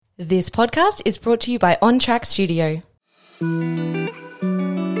This podcast is brought to you by On Track Studio.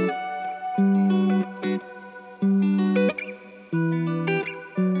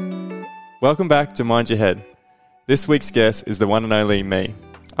 Welcome back to Mind Your Head. This week's guest is the one and only me.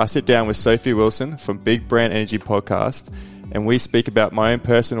 I sit down with Sophie Wilson from Big Brand Energy podcast, and we speak about my own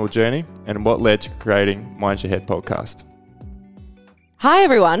personal journey and what led to creating Mind Your Head podcast. Hi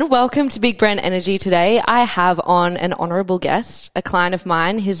everyone, welcome to Big Brand Energy today. I have on an honourable guest, a client of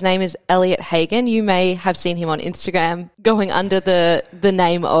mine. His name is Elliott Hagen. You may have seen him on Instagram going under the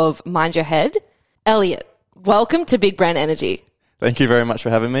name of Mind Your Head. Elliott, welcome to Big Brand Energy. Thank you very much for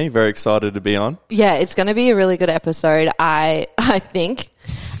having me. Very excited to be on. Yeah, it's going to be a really good episode, I think,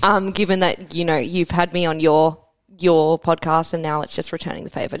 given that, you know, you've had me on your podcast and now it's just returning the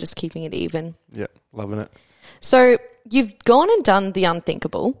favour, just keeping it even. Yeah, loving it. So you've gone and done the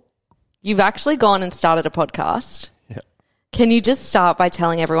unthinkable. You've actually gone and started a podcast. Yeah. Can you just start by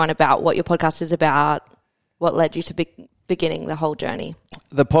telling everyone about what your podcast is about, what led you to beginning the whole journey?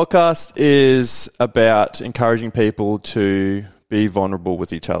 The podcast is about encouraging people to be vulnerable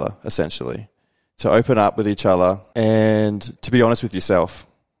with each other, essentially, to open up with each other and to be honest with yourself.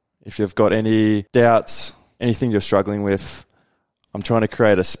 If you've got any doubts, anything you're struggling with, I'm trying to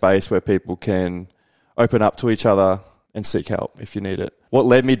create a space where people can open up to each other and seek help if you need it. What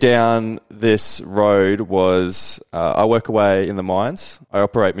led me down this road was I work away in the mines. I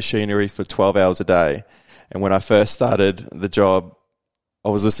operate machinery for 12 hours a day. And when I first started the job, I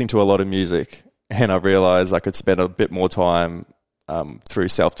was listening to a lot of music and I realized I could spend a bit more time through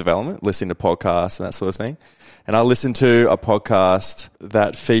self-development, listening to podcasts and that sort of thing. And I listened to a podcast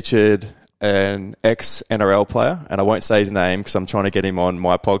that featured an ex-NRL player, and I won't say his name because I'm trying to get him on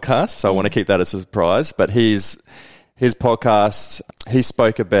my podcast, so I want to keep that as a surprise. But his podcast, he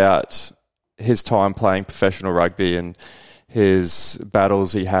spoke about his time playing professional rugby and his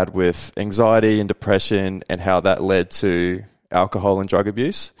battles he had with anxiety and depression and how that led to alcohol and drug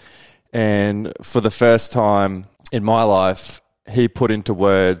abuse. And for the first time in my life, he put into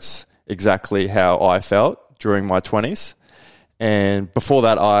words exactly how I felt during my 20s. And before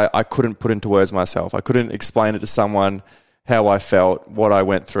that, I couldn't put into words myself. I couldn't explain it to someone how I felt, what I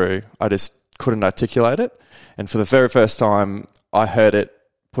went through. I just couldn't articulate it. And for the very first time, I heard it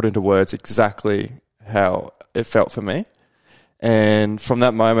put into words exactly how it felt for me. And from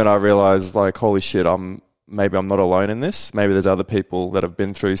that moment, I realized, like, holy shit, maybe I'm not alone in this. Maybe there's other people that have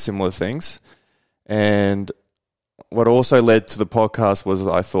been through similar things. And what also led to the podcast was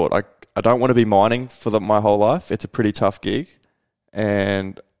I thought, I don't want to be mining for my whole life. It's a pretty tough gig.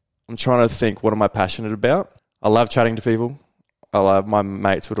 And I'm trying to think, what am I passionate about? I love chatting to people. My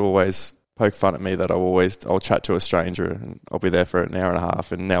mates would always poke fun at me that I'll chat to a stranger and I'll be there for an hour and a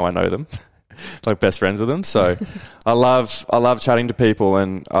half, and now I know them, like best friends with them. So I love chatting to people,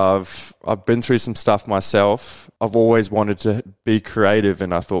 and I've been through some stuff myself. I've always wanted to be creative,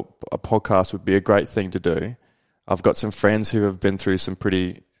 and I thought a podcast would be a great thing to do. I've got some friends who have been through some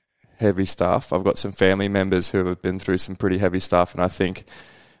pretty heavy stuff. I've got some family members who have been through some pretty heavy stuff, and I think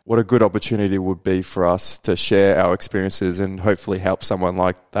what a good opportunity would be for us to share our experiences and hopefully help someone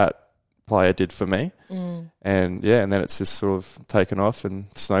like that player did for me. And then it's just sort of taken off and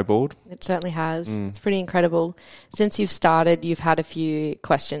snowballed. It certainly has. It's pretty incredible. Since you've started, you've had a few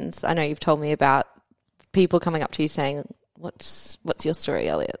questions. I know you've told me about people coming up to you saying, what's your story,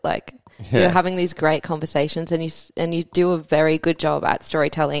 Elliott? Like, you're having these great conversations, and you do a very good job at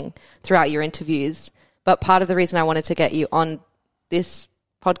storytelling throughout your interviews. But part of the reason I wanted to get you on this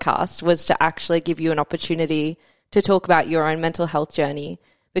podcast was to actually give you an opportunity to talk about your own mental health journey,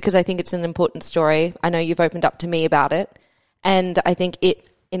 because I think it's an important story. I know you've opened up to me about it, and I think it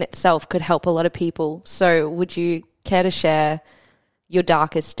in itself could help a lot of people. So would you care to share your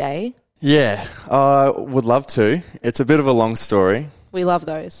darkest day? Yeah, I would love to. It's a bit of a long story. We love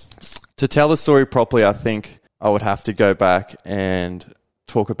those. To tell the story properly, I think I would have to go back and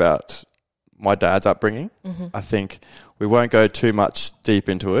talk about my dad's upbringing. I think we won't go too much deep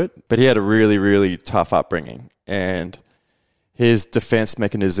into it, but he had a really, really tough upbringing. And his defense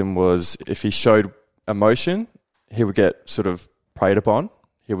mechanism was if he showed emotion, he would get sort of preyed upon.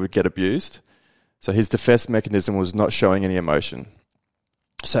 He would get abused. So his defense mechanism was not showing any emotion.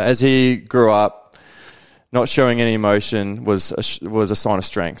 So as he grew up, not showing any emotion was a sign of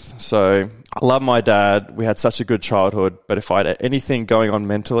strength. So I love my dad. We had such a good childhood, but if I had anything going on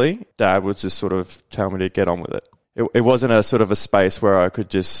mentally, Dad would just sort of tell me to get on with it. It wasn't a sort of a space where I could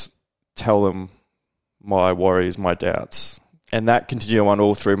just tell him my worries, my doubts. And that continued on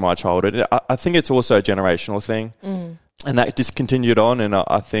all through my childhood. I think it's also a generational thing. And that just continued on, and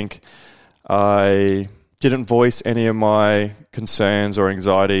I think I didn't voice any of my concerns or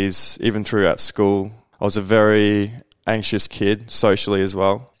anxieties, even throughout school. I was a very anxious kid, socially as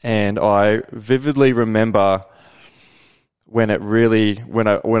well. And I vividly remember when I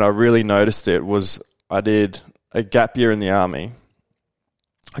really noticed it was I did a gap year in the army.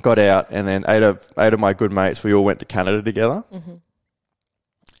 I got out, and then eight of my good mates, we all went to Canada together. Mm-hmm.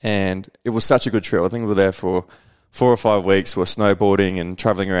 And it was such a good trip. I think we were there for 4 or 5 weeks. We were snowboarding and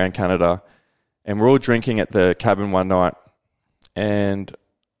traveling around Canada. And we're all drinking at the cabin one night. And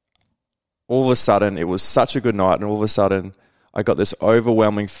all of a sudden, it was such a good night. And all of a sudden, I got this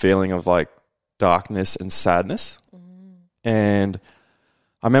overwhelming feeling of like darkness and sadness. Mm. And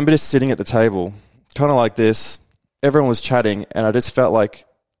I remember just sitting at the table, kind of like this. Everyone was chatting, and I just felt like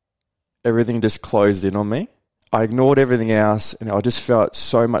everything just closed in on me. I ignored everything else, and I just felt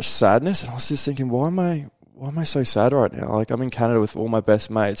so much sadness. And I was just thinking, why am I so sad right now? Like, I'm in Canada with all my best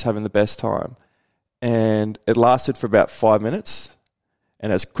mates, having the best time. And it lasted for about 5 minutes.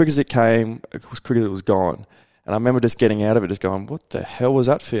 And as quick as it came, as quick as it was gone. And I remember just getting out of it, just going, what the hell was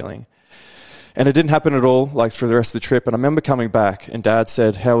that feeling? And it didn't happen at all, like, through the rest of the trip. And I remember coming back, and Dad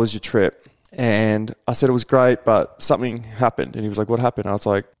said, how was your trip? And I said, it was great, but something happened. And he was like, what happened? And I was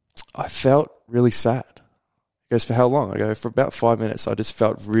like, I felt really sad. He goes, for how long? I go, for about 5 minutes. I just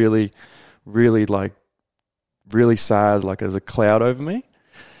felt really, really sad, like there's a cloud over me.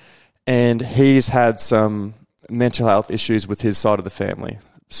 And he's had some mental health issues with his side of the family,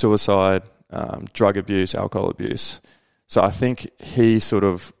 suicide, drug abuse, alcohol abuse. So I think he sort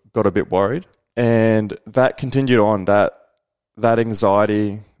of got a bit worried. And that continued on, that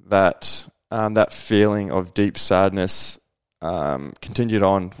anxiety, that feeling of deep sadness continued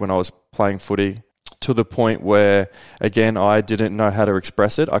on when I was playing footy, to the point where, again, I didn't know how to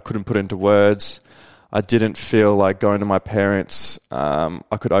express it. I couldn't put it into words. I didn't feel like going to my parents,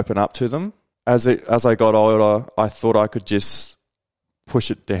 I could open up to them. As I got older, I thought I could just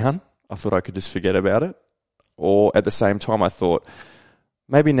push it down. I thought I could just forget about it. Or at the same time, I thought,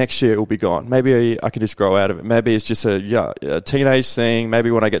 maybe next year it will be gone. Maybe I can just grow out of it. Maybe it's just a teenage thing.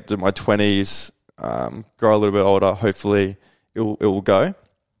 Maybe when I get to my 20s, grow a little bit older, hopefully it will go.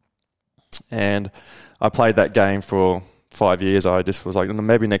 And I played that game for 5 years. I just was like,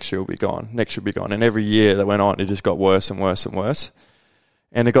 maybe next year will be gone. Next year will be gone. And every year that went on, it just got worse and worse and worse.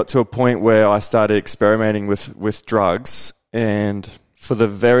 And it got to a point where I started experimenting with drugs. And for the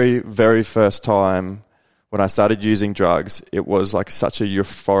very, very first time when I started using drugs, it was like such a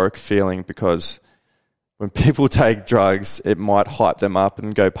euphoric feeling, because when people take drugs, it might hype them up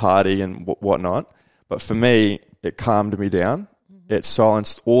and go party and whatnot. But for me, it calmed me down. It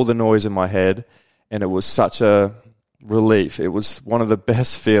silenced all the noise in my head, and it was such a relief. It was one of the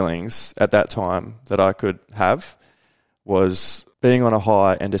best feelings at that time that I could have, was being on a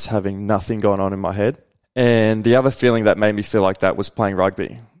high and just having nothing going on in my head. And the other feeling that made me feel like that was playing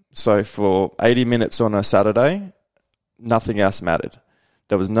rugby. So for 80 minutes on a Saturday, nothing else mattered.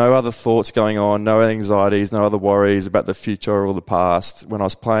 There was no other thoughts going on, no anxieties, no other worries about the future or the past. When I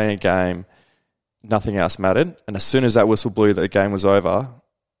was playing a game, nothing else mattered. And as soon as that whistle blew that the game was over,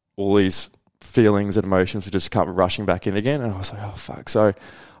 all these feelings and emotions would just come rushing back in again. And I was like, oh, fuck. So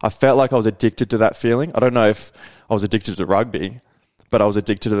I felt like I was addicted to that feeling. I don't know if I was addicted to rugby, but I was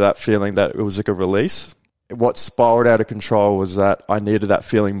addicted to that feeling that it was like a release. What spiraled out of control was that I needed that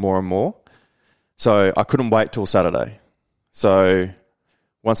feeling more and more. So I couldn't wait till Saturday. So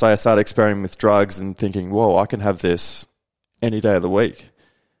once I started experimenting with drugs and thinking, whoa, I can have this any day of the week.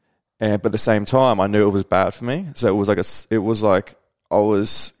 But at the same time, I knew it was bad for me. So it was like I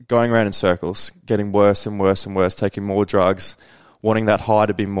was going around in circles, getting worse and worse and worse, taking more drugs, wanting that high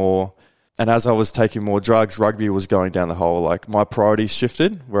to be more. And as I was taking more drugs, rugby was going down the hole. Like, my priorities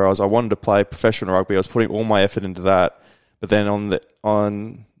shifted, whereas I wanted to play professional rugby. I was putting all my effort into that. But then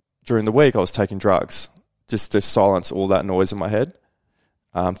during the week, I was taking drugs just to silence all that noise in my head,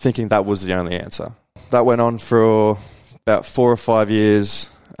 thinking that was the only answer. That went on for about 4 or 5 years.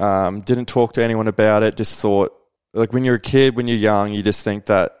 Didn't talk to anyone about it. Just thought, like, when you're a kid, when you're young, you just think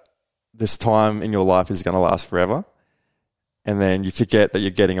that this time in your life is going to last forever. And then you forget that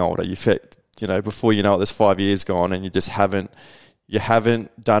you're getting older. Before you know it, there's 5 years gone, and you just haven't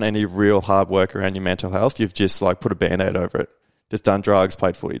done any real hard work around your mental health. You've just like put a Band-Aid over it. Just done drugs,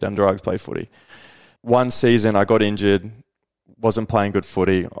 played footy, done drugs, played footy. One season I got injured, wasn't playing good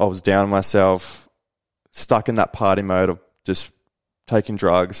footy. I was down on myself, stuck in that party mode of just taking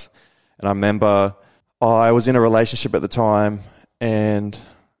drugs. And I remember I was in a relationship at the time, and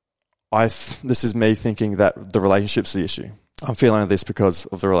this is me thinking that the relationship's the issue. I'm feeling this because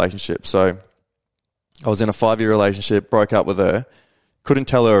of the relationship. So I was in a 5-year relationship, broke up with her, couldn't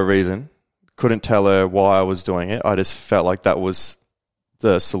tell her a reason, couldn't tell her why I was doing it. I just felt like that was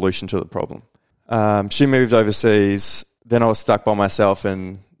the solution to the problem. She moved overseas. Then I was stuck by myself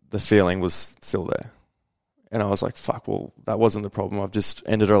and the feeling was still there. And I was like, fuck, well, that wasn't the problem. I've just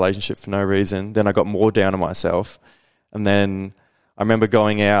ended a relationship for no reason. Then I got more down on myself. And then I remember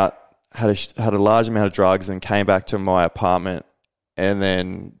going out, had a large amount of drugs, and came back to my apartment and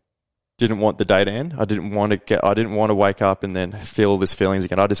then didn't want the day to end. I didn't want to wake up and then feel these feelings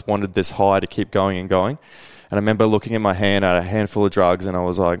again. I just wanted this high to keep going and going. And I remember looking at my hand, I had a handful of drugs, and I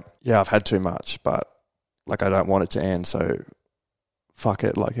was like, yeah, I've had too much, but like I don't want it to end, so fuck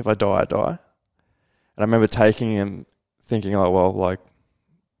it. Like if I die, I die. And I remember taking and thinking, oh, well, like,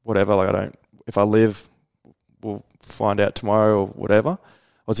 whatever, like if I live, we'll find out tomorrow or whatever.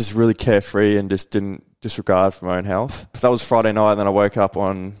 I was just really carefree and just didn't disregard for my own health. That was Friday night, and then I woke up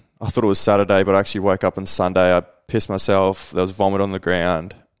I thought it was Saturday, but I actually woke up on Sunday. I pissed myself. There was vomit on the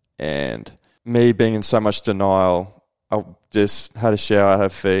ground. And me being in so much denial, I just had a shower, had a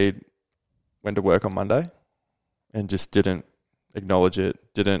feed, went to work on Monday and just didn't acknowledge it,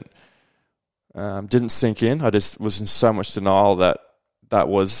 didn't sink in. I just was in so much denial that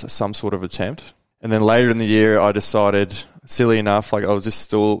was some sort of attempt. And then later in the year, I decided, silly enough, like I was just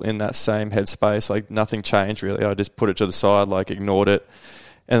still in that same headspace, like nothing changed really. I just put it to the side, like ignored it.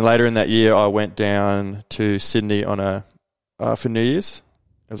 And later in that year, I went down to Sydney for New Year's.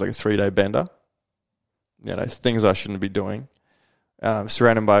 It was like a 3-day bender. You know, things I shouldn't be doing.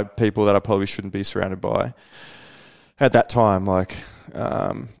 Surrounded by people that I probably shouldn't be surrounded by. At that time, like,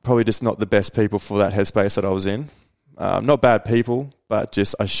 probably just not the best people for that headspace that I was in. Not bad people, but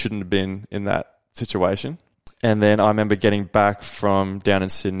just I shouldn't have been in that situation. And then I remember getting back from down in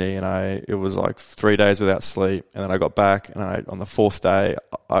Sydney, and it was like 3 days without sleep. And then I got back, and on the 4th day,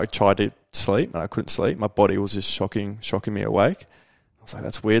 I tried to sleep, and I couldn't sleep. My body was just shocking me awake. I was like,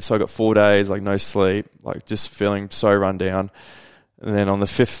 that's weird. So I got 4 days, like no sleep, like just feeling so run down. And then on the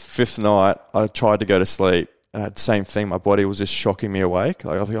fifth night, I tried to go to sleep, and I had the same thing. My body was just shocking me awake.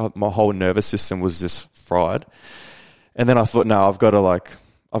 Like I think my whole nervous system was just fried. And then I thought, no, I've got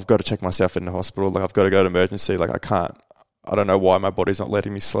to check myself in the hospital. Like I've got to go to emergency. Like I don't know why my body's not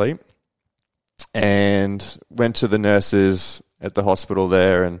letting me sleep. And went to the nurses at the hospital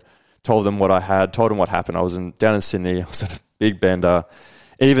there and told them what I had, told them what happened. I was down in Sydney. I was at a big bender.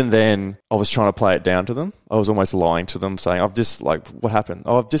 Even then, I was trying to play it down to them. I was almost lying to them, saying, I've just, like, what happened?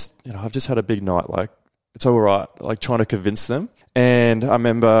 Oh, I've just had a big night. Like, it's all right. Like, trying to convince them. And I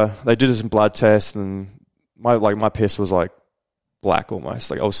remember they did some blood tests, and my piss was like black almost.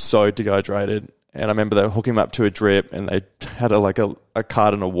 Like I was so dehydrated. And I remember they were hooking me up to a drip, and they had a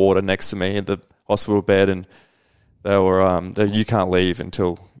carton of water next to me in the hospital bed, and they were you can't leave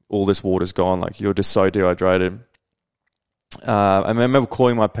until all this water's gone. Like you're just so dehydrated. I remember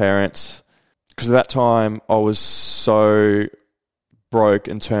calling my parents because at that time I was so broke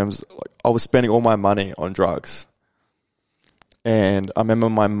in terms, like I was spending all my money on drugs. And I remember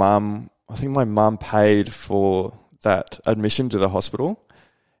I think my mum paid for that admission to the hospital.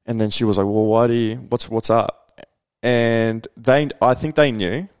 And then she was like, well, what's up? And I think they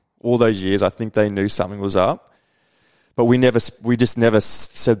knew all those years. I think they knew something was up, but we just never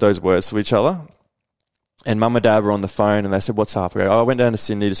said those words to each other. And mum and dad were on the phone, and they said, what's up? I go, I went down to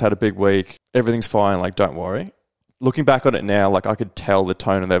Sydney, just had a big week. Everything's fine. Like, don't worry. Looking back on it now, like I could tell the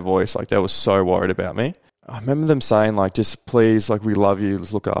tone of their voice. Like they were so worried about me. I remember them saying like, just please, like we love you.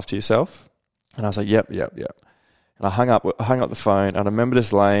 Let's look after yourself. And I was like, yep. And I hung up the phone, and I remember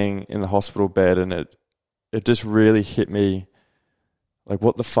just laying in the hospital bed, and it just really hit me. Like,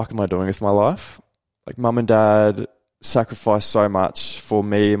 what the fuck am I doing with my life? Like mum and dad sacrificed so much for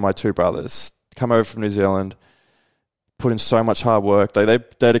me and my 2 brothers. Come over from New Zealand, put in so much hard work. They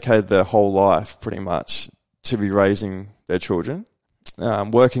dedicated their whole life pretty much to be raising their children,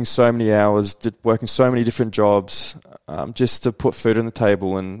 working so many hours, working so many different jobs, just to put food on the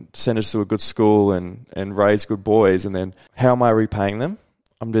table and send us to a good school and raise good boys. And then how am I repaying them?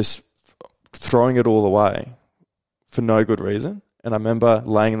 I'm just throwing it all away for no good reason. And I remember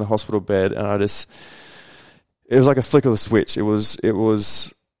laying in the hospital bed, and it was like a flick of the switch. It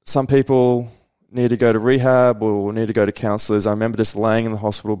was some people need to go to rehab or need to go to counsellors. I remember just laying in the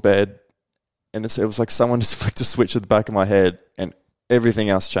hospital bed, and it was like someone just flicked a switch at the back of my head, and everything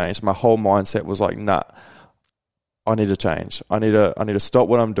else changed. My whole mindset was like, nah, I need to change. I need to stop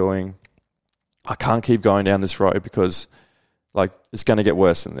what I'm doing. I can't keep going down this road because like it's going to get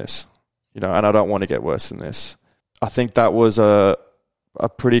worse than this, and I don't want to get worse than this. I think that was a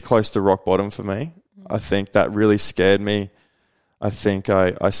pretty close to rock bottom for me. I think that really scared me. I think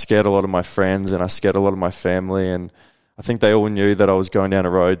I scared a lot of my friends, and I scared a lot of my family, and I think they all knew that I was going down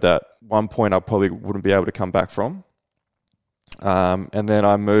a road that one point I probably wouldn't be able to come back from. And then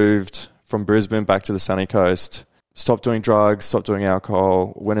I moved from Brisbane back to the sunny coast, stopped doing drugs, stopped doing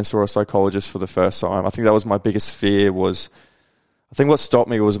alcohol, went and saw a psychologist for the first time. I think that was my biggest fear I think what stopped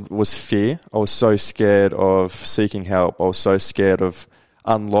me was fear. I was so scared of seeking help. I was so scared of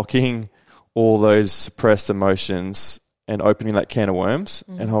unlocking all those suppressed emotions and opening that can of worms.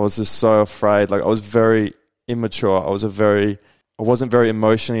 And I was just so afraid. Like, I was very immature. I wasn't very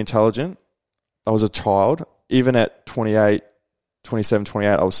emotionally intelligent. I was a child. Even at 27,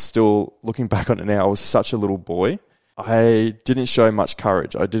 28, I was still, looking back on it now, I was such a little boy. I didn't show much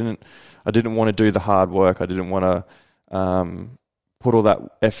courage. I didn't want to do the hard work. I didn't want to put all that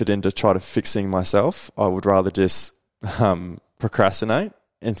effort into try to fixing myself. I would rather just procrastinate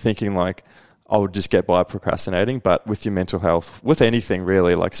and thinking like I would just get by procrastinating. But with your mental health, with anything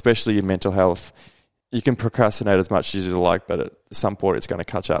really, like especially your mental health, you can procrastinate as much as you like, but at some point it's going to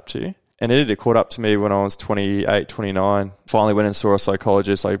catch up to you. And it caught up to me when I was 28, 29. Finally went and saw a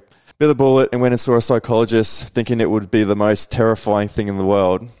psychologist. I bit the bullet and went and saw a psychologist thinking it would be the most terrifying thing in the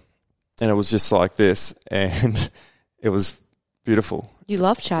world. And it was just like this. And it was beautiful. You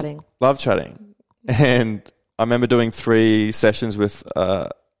love chatting. Love chatting. And I remember doing 3 sessions with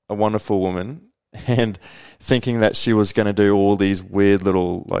a wonderful woman and thinking that she was going to do all these weird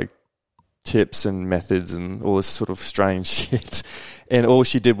little like tips and methods and all this sort of strange shit. And all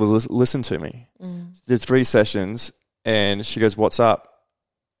she did was listen to me. Did 3 sessions and she goes, "What's up?"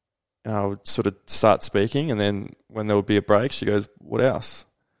 And I would sort of start speaking, and then when there would be a break, she goes, "What else?"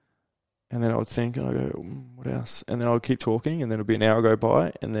 And then I would think, and I go, "What else?" And then I would keep talking, and then it would be an hour go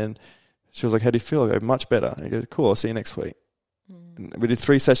by, and then she was like, "How do you feel?" I go, "Much better." And I go, "Cool, I'll see you next week." And we did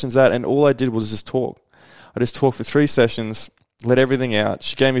 3 sessions of that, and all I did was just talk. I just talked for 3 sessions, let everything out.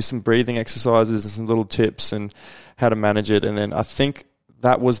 She gave me some breathing exercises and some little tips and how to manage it. And then I think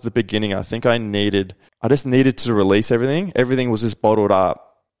that was the beginning. I think I just needed to release everything. Everything was just bottled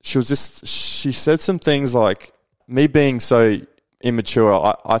up. She said some things like, me being so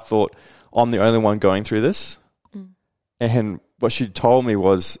immature, I thought I'm the only one going through this. And what she told me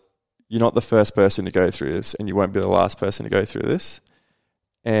was, you're not the first person to go through this, and you won't be the last person to go through this.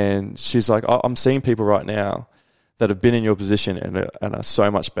 And she's like, I'm seeing people right now that have been in your position and are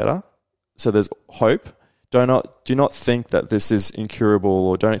so much better. So there's hope. Do not think that this is incurable,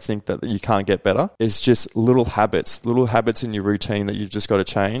 or don't think that you can't get better. It's just little habits in your routine that you've just got to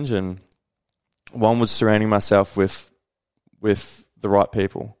change. And one was surrounding myself with the right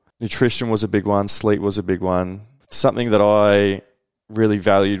people. Nutrition was a big one. Sleep was a big one. Something that I really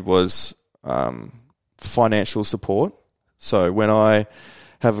valued was financial support. So when I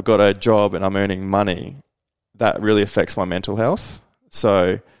have got a job and I'm earning money, that really affects my mental health.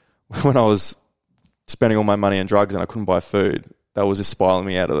 So when I was spending all my money on drugs and I couldn't buy food, that was just spiraling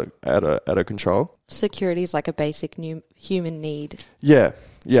me out of control. Security is like a basic human need. Yeah.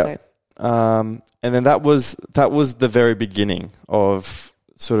 So. And then that was the very beginning of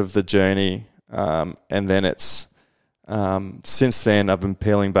sort of the journey. And then it's since then I've been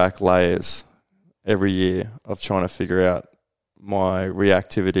peeling back layers every year of trying to figure out my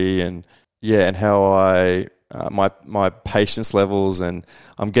reactivity and how I my patience levels, and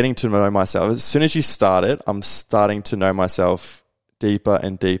I'm getting to know myself. As soon as you start it, I'm starting to know myself deeper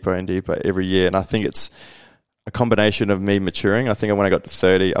and deeper and deeper every year. And I think it's a combination of me maturing. I think when I got to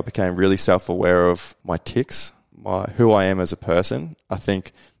 30, I became really self-aware of my tics, who I am as a person. I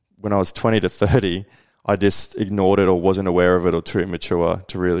think when I was 20 to 30, I just ignored it or wasn't aware of it or too immature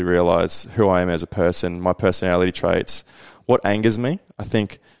to really realize who I am as a person, my personality traits, what angers me. I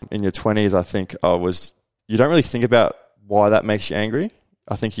think in your 20s, you don't really think about why that makes you angry.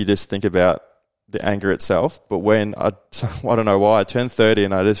 I think you just think about the anger itself. But when I don't know why, I turned 30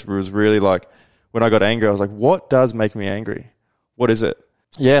 and I just was really like, when I got angry, I was like, what does make me angry? What is it?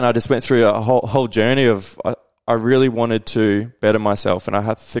 Yeah, and I just went through a whole journey of, I really wanted to better myself. And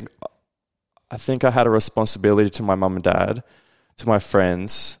I think I had a responsibility to my mum and dad, to my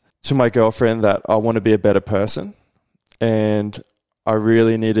friends, to my girlfriend, that I want to be a better person. And I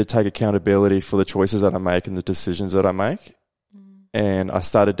really need to take accountability for the choices that I make and the decisions that I make. And I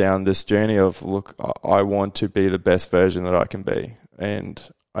started down this journey of, look, I want to be the best version that I can be. And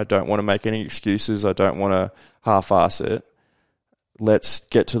I don't want to make any excuses. I don't want to half-ass it. Let's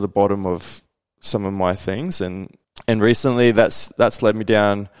get to the bottom of some of my things. And recently that's led me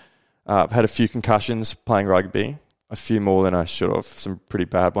down. I've had a few concussions playing rugby, a few more than I should have, some pretty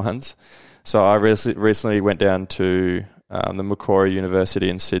bad ones. So I recently went down to the Macquarie University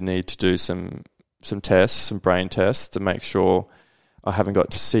in Sydney to do some tests, some brain tests, to make sure I haven't got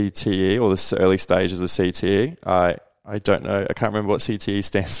to CTE or the early stages of CTE. I don't know. I can't remember what CTE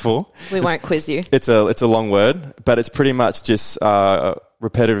stands for. We won't quiz you. It's a long word, but it's pretty much just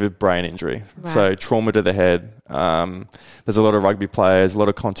repetitive brain injury. Right. So trauma to the head. There's a lot of rugby players, a lot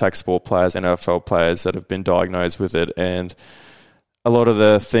of contact sport players, NFL players that have been diagnosed with it, and a lot of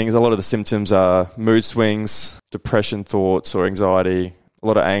the symptoms are mood swings, depression thoughts or anxiety, a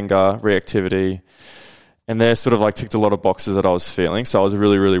lot of anger, reactivity, and they're sort of like ticked a lot of boxes that I was feeling. So I was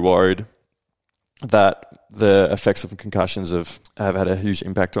really, really worried that the effects of concussions have had a huge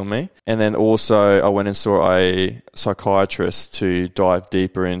impact on me. And then also I went and saw a psychiatrist to dive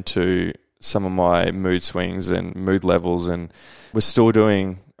deeper into some of my mood swings and mood levels, and we're still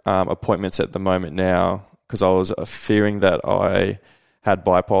doing appointments at the moment now because I was fearing that I had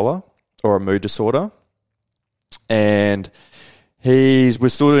bipolar or a mood disorder. And we're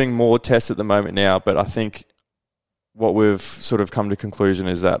still doing more tests at the moment now, but I think what we've sort of come to conclusion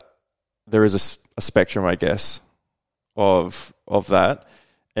is that there is a spectrum, I guess, of that.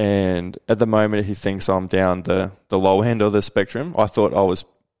 And at the moment, he thinks I'm down the low end of the spectrum. I thought I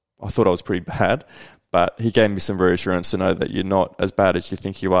was pretty bad, but he gave me some reassurance to know that you're not as bad as you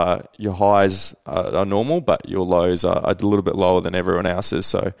think you are. Your highs are normal, but your lows are a little bit lower than everyone else's.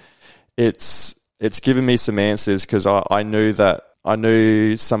 So it's given me some answers because I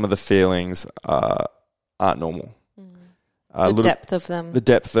knew some of the feelings aren't normal. The depth of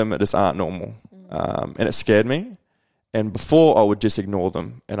them just aren't normal. And it scared me. And before I would just ignore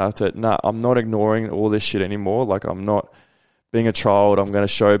them. And I thought, nah, I'm not ignoring all this shit anymore. Like, I'm not being a child. I'm going to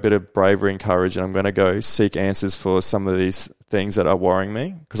show a bit of bravery and courage, and I'm going to go seek answers for some of these things that are worrying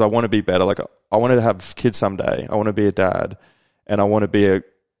me, because I want to be better. Like, I want to have kids someday. I want to be a dad, and I want to be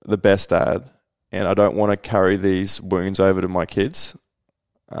the best dad. And I don't want to carry these wounds over to my kids.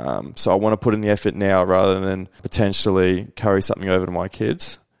 So I want to put in the effort now rather than potentially carry something over to my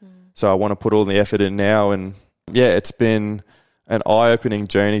kids. So I want to put all the effort in now. And yeah, it's been an eye-opening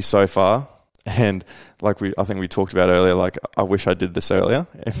journey so far. And like I think we talked about earlier, like I wish I did this earlier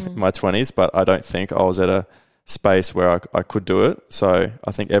in my 20s, but I don't think I was at a space where I could do it. So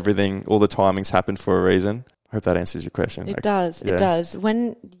I think all the timings happened for a reason. I hope that answers your question. It does. Yeah. It does.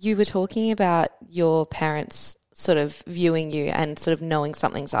 When you were talking about your parents sort of viewing you and sort of knowing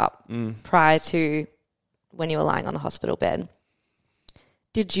something's up prior to when you were lying on the hospital bed,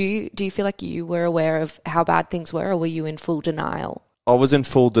 do you feel like you were aware of how bad things were, or were you in full denial? I was in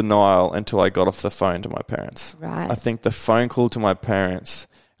full denial until I got off the phone to my parents. Right. I think the phone call to my parents,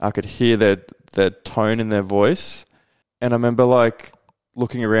 I could hear their tone in their voice. And I remember like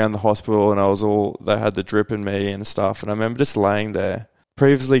looking around the hospital, and they had the drip in me and stuff. And I remember just laying there,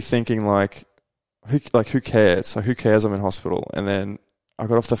 previously thinking who cares? Like, who cares I'm in hospital? And then I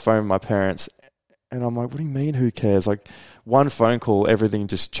got off the phone with my parents, and I'm like, what do you mean, who cares? Like, one phone call, everything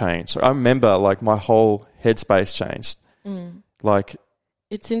just changed. So I remember like my whole headspace changed. Like,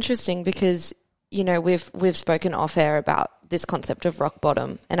 it's interesting because, you know, we've spoken off air about this concept of rock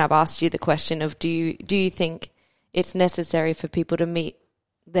bottom, and I've asked you the question of do you think it's necessary for people to meet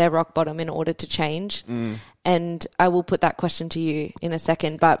their rock bottom in order to change? And I will put that question to you in a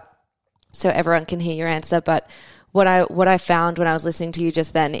second, but so everyone can hear your answer. But what I found when I was listening to you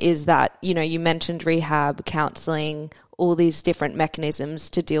just then is that, you know, you mentioned rehab, counselling, all these different mechanisms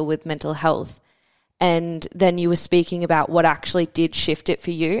to deal with mental health. And then you were speaking about what actually did shift it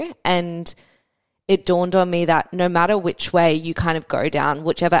for you. And it dawned on me that no matter which way you kind of go down,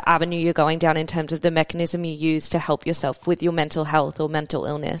 whichever avenue you're going down in terms of the mechanism you use to help yourself with your mental health or mental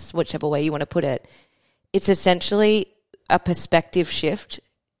illness, whichever way you want to put it, it's essentially a perspective shift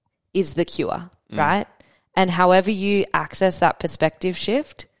is the cure, right? And however you access that perspective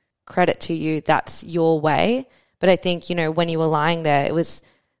shift, credit to you, that's your way. But I think, you know, when you were lying there, it was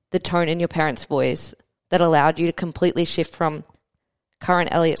the tone in your parents' voice that allowed you to completely shift from current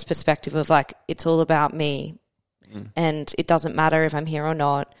Elliott's perspective of like, it's all about me and it doesn't matter if I'm here or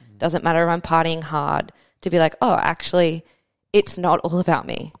not, doesn't matter if I'm partying hard, to be like, oh, actually, it's not all about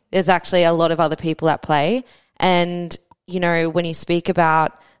me. There's actually a lot of other people at play. And, you know, when you speak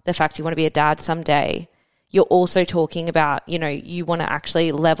about the fact you want to be a dad someday, you're also talking about, you know, you want to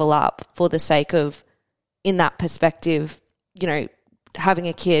actually level up for the sake of, in that perspective, you know, having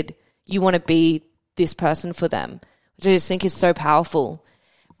a kid, you want to be this person for them, which I just think is so powerful,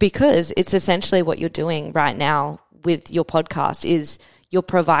 because it's essentially what you're doing right now with your podcast is you're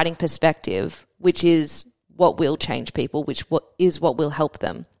providing perspective, which is what will change people, which is what will help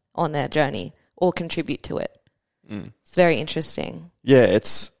them on their journey or contribute to it. It's very interesting. Yeah,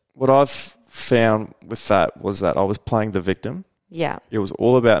 it's what I've found with that was that I was playing the victim. Yeah. It was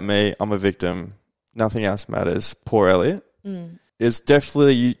all about me. I'm a victim. Nothing else matters. Poor Elliott. It's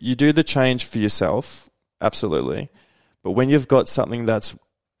definitely, you do the change for yourself, absolutely. But when you've got something that's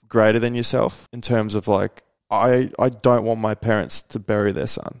greater than yourself, in terms of like, I don't want my parents to bury their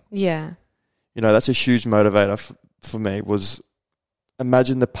son. Yeah. You know, that's a huge motivator for me, was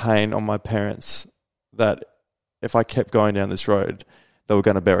imagine the pain on my parents that if I kept going down this road, they were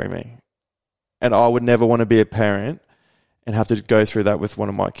going to bury me. And I would never want to be a parent and have to go through that with one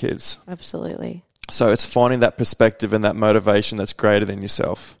of my kids. Absolutely. So it's finding that perspective and that motivation that's greater than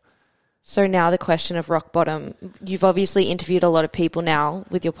yourself. So now the question of rock bottom. You've obviously interviewed a lot of people now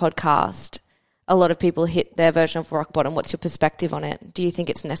with your podcast. A lot of people hit their version of rock bottom. What's your perspective on it? Do you think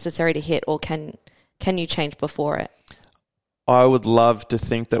it's necessary to hit, or can you change before it? I would love to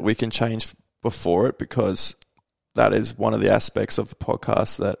think that we can change before it, because that is one of the aspects of the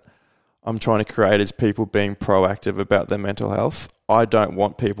podcast that I'm trying to create, is people being proactive about their mental health. I don't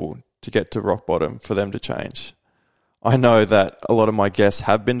want people to get to rock bottom for them to change. I know that a lot of my guests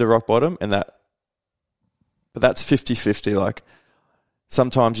have been to rock bottom, but that's 50-50. Like,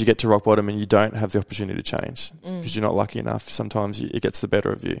 sometimes you get to rock bottom and you don't have the opportunity to change because you're not lucky enough. Sometimes it gets the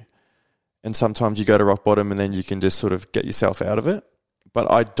better of you. And sometimes you go to rock bottom and then you can just sort of get yourself out of it.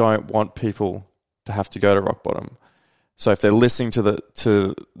 But I don't want people to have to go to rock bottom. So if they're listening to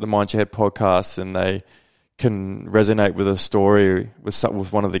the Mind Your Head podcast and they can resonate with a story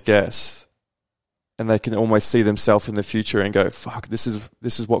with one of the guests, and they can almost see themselves in the future and go, fuck, this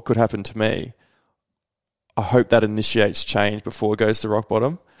is what could happen to me. I hope that initiates change before it goes to rock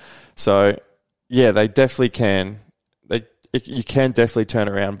bottom. So, yeah, they definitely can. You can definitely turn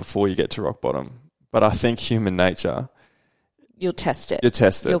around before you get to rock bottom. But I think human nature... You'll test it. You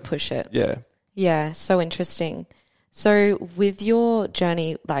test it. You'll push it. Yeah. Yeah, so interesting. So with your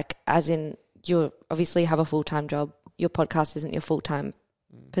journey, like as in you obviously have a full-time job, your podcast isn't your full-time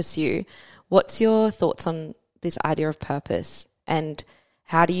pursuit. What's your thoughts on this idea of purpose, and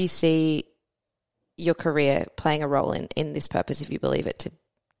how do you see your career playing a role in this purpose, if you believe it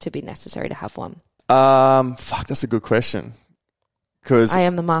to be necessary to have one? That's a good question. Because I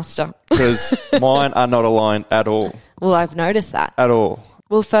am the master. Because mine are not aligned at all. Well, I've noticed that. At all.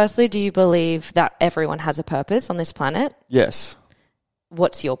 Well, firstly, do you believe that everyone has a purpose on this planet? Yes.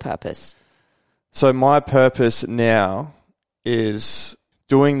 What's your purpose? So my purpose now is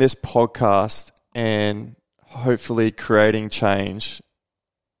doing this podcast and hopefully creating change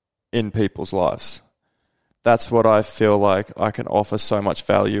in people's lives. That's what I feel like I can offer so much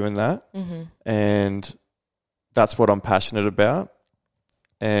value in that. Mm-hmm. And that's what I'm passionate about.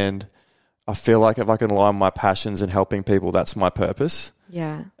 And I feel like if I can align my passions in helping people, that's my purpose.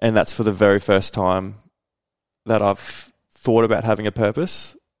 Yeah. And that's for the very first time that I've thought about having a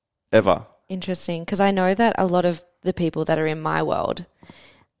purpose ever. Interesting. Because I know that a lot of the people that are in my world,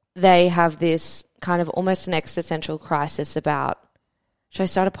 they have this kind of almost an existential crisis about, should I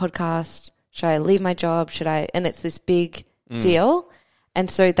start a podcast? Should I leave my job? And it's this big deal. And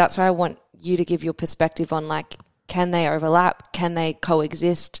so that's why I want you to give your perspective on, like, can they overlap? Can they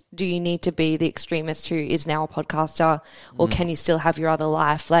coexist? Do you need to be the extremist who is now a podcaster, or can you still have your other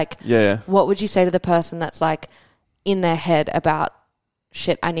life? Like, yeah. What would you say to the person that's like in their head about,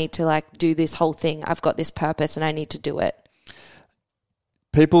 shit, I need to like do this whole thing. I've got this purpose and I need to do it.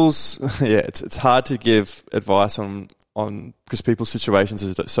 It's hard to give advice on because people's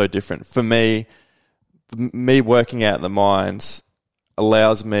situations are so different. For me working out in the mines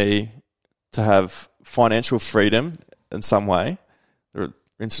allows me to have financial freedom in some way. The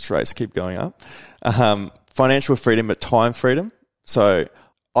interest rates keep going up. Financial freedom, but time freedom. So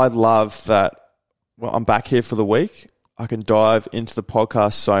I love that. Well, I'm back here for the week. I can dive into the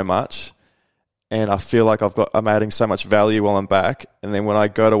podcast so much, and I feel like I'm adding so much value while I'm back. And then when I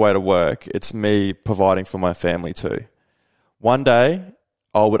go away to work, it's me providing for my family too. One day,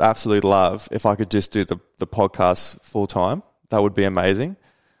 I would absolutely love if I could just do the podcast full time. That would be amazing.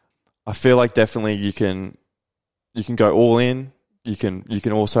 I feel like definitely you can go all in. You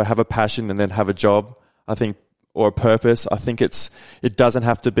can also have a passion and then have a job, I think, or a purpose. I think it doesn't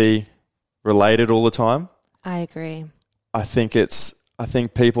have to be related all the time. I agree. I think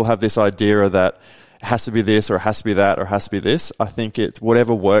people have this idea that it has to be this, or it has to be that, or it has to be this. I think it's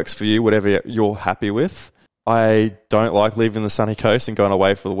whatever works for you, whatever you're happy with. I don't like leaving the sunny coast and going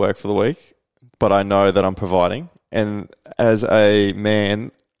away for the work for the week, but I know that I'm providing. And as a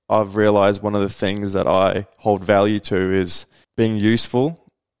man, I've realized one of the things that I hold value to is being useful,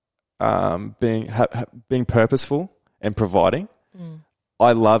 being purposeful, and providing.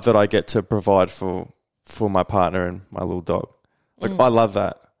 I love that I get to provide for my partner and my little dog. I love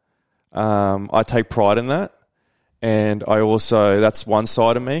that. I take pride in that. And I also, that's one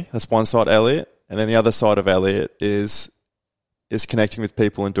side of me. That's one side Elliott. And then the other side of Elliott is connecting with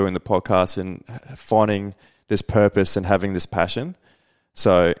people and doing the podcast and finding this purpose and having this passion.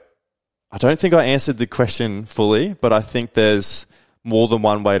 So I don't think I answered the question fully, but I think there's more than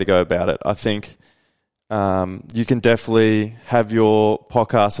one way to go about it. I think you can definitely have your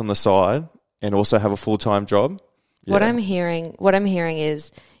podcast on the side and also have a full-time job. Yeah. What I'm hearing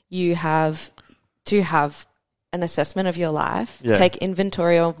is you have to have an assessment of your life, take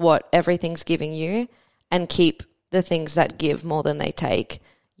inventory of what everything's giving you, and keep the things that give more than they take.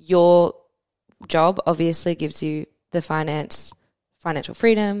 Your job obviously gives you the financial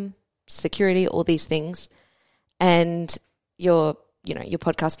freedom, security, all these things, and your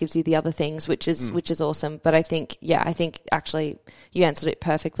podcast gives you the other things, which is awesome. But I think actually you answered it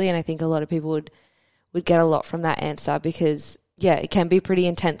perfectly, and I think a lot of people would get a lot from that answer, because it can be pretty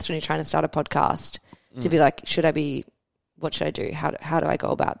intense when you're trying to start a podcast to be like, what should I do? How do I go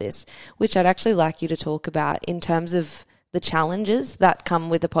about this? Which I'd actually like you to talk about in terms of the challenges that come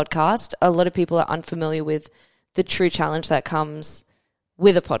with a podcast. A lot of people are unfamiliar with the true challenge that comes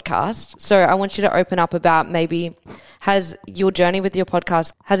with a podcast. So I want you to open up about, maybe, has your journey with your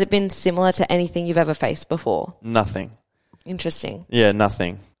podcast, has it been similar to anything you've ever faced before? Nothing. Interesting. Yeah,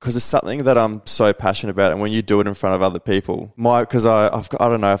 nothing. Because it's something that I'm so passionate about, and when you do it in front of other people, because I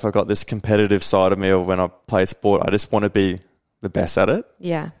don't know if I've got this competitive side of me, or when I play sport, I just want to be the best at it.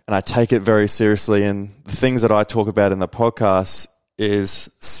 Yeah. And I take it very seriously, and the things that I talk about in the podcast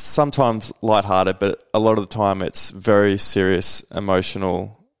is sometimes lighthearted, but a lot of the time it's very serious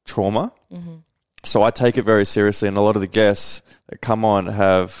emotional trauma. Mm-hmm. So I take it very seriously, and a lot of the guests that come on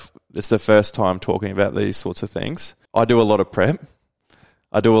it's their first time talking about these sorts of things. I do a lot of prep.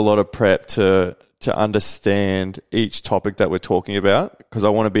 To understand each topic that we're talking about, because I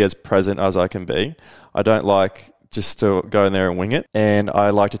want to be as present as I can be. I don't like just to go in there and wing it, and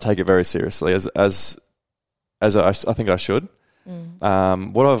I like to take it very seriously, as I think I should.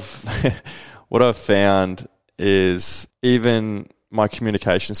 What I've found is even my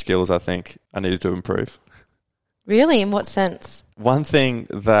communication skills, I think I needed to improve. Really? In what sense? One thing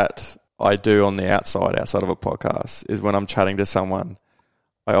that I do on the outside of a podcast, is when I'm chatting to someone,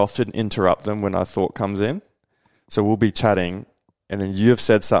 I often interrupt them when a thought comes in. So we'll be chatting, and then you have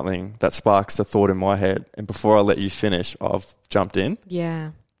said something that sparks the thought in my head, and before I let you finish, I've jumped in.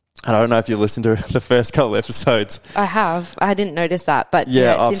 Yeah. And I don't know if you listened to the first couple episodes. I have. I didn't notice that, but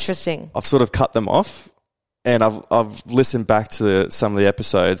it's interesting. I've sort of cut them off, and I've listened back to some of the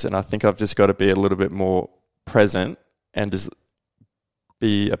episodes, and I think I've just got to be a little bit more present and just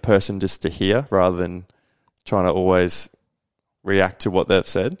be a person just to hear, rather than trying to always react to what they've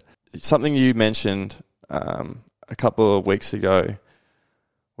said. Something you mentioned a couple of weeks ago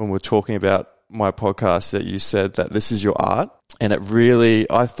when we were talking about my podcast, that you said that this is your art, and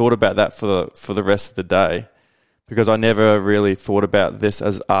I thought about that for the rest of the day, because I never really thought about this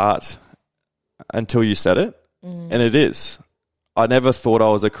as art until you said it. And it is. I never thought I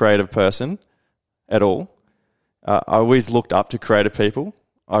was a creative person at all. I always looked up to creative people.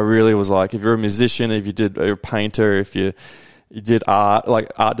 I really was like, if you're a musician, if you're a painter, if you did art, like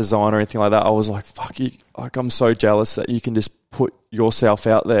art design or anything like that, I was like, fuck you. Like, I'm so jealous that you can just put yourself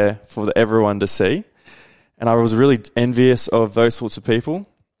out there for everyone to see. And I was really envious of those sorts of people.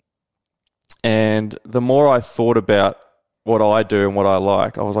 And the more I thought about what I do and what I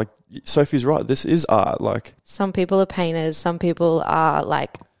like, I was like, Sophie's right. This is art. Like, some people are painters, some people are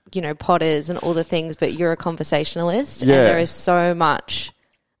like, potters and all the things, but you're a conversationalist. Yeah. And there is so much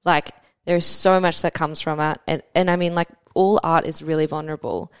that comes from it. And I mean, like, all art is really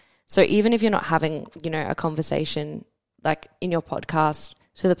vulnerable. So even if you're not having, a conversation like in your podcast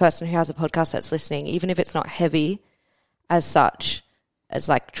to the person who has a podcast that's listening, even if it's not heavy as such as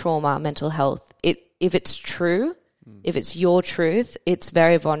like trauma, mental health, if it's true, if it's your truth, it's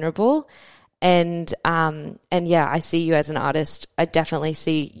very vulnerable. And yeah, I see you as an artist. I definitely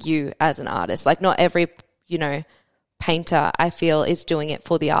see you as an artist. Like, not every, painter, I feel, is doing it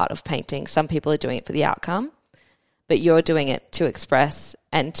for the art of painting. Some people are doing it for the outcome, but you're doing it to express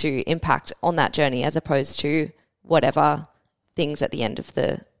and to impact on that journey, as opposed to whatever things at the end of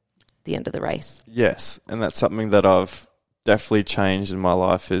the race. Yes, and that's something that I've definitely changed in my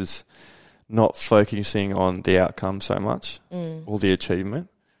life, is not focusing on the outcome so much or the achievement.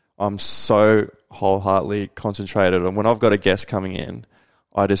 I'm so wholeheartedly concentrated on when I've got a guest coming in,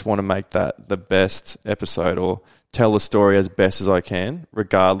 I just want to make that the best episode, or tell the story as best as I can,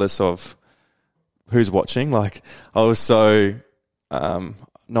 regardless of who's watching. Like, I was so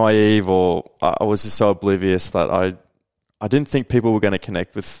naive, or I was just so oblivious that I didn't think people were going to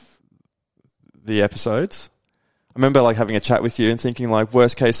connect with the episodes. I remember like having a chat with you and thinking, like,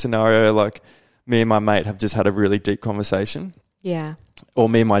 worst case scenario, like me and my mate have just had a really deep conversation. Yeah. Or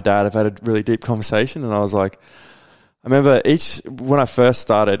me and my dad have had a really deep conversation, and I was like, I remember when I first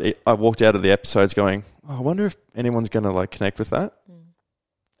started, I walked out of the episodes going, oh, I wonder if anyone's going to like connect with that.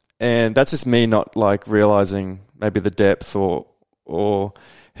 And that's just me not like realizing maybe the depth or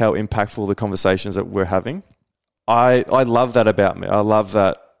how impactful the conversations that we're having. I love that about me. I love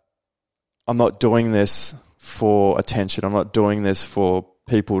that I'm not doing this for attention. I'm not doing this for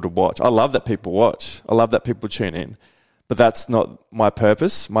people to watch. I love that people watch. I love that people tune in. But that's not my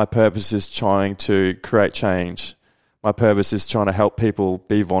purpose. My purpose is trying to create change. My purpose is trying to help people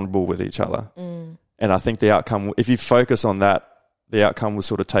be vulnerable with each other. And I think the outcome, if you focus on that, the outcome will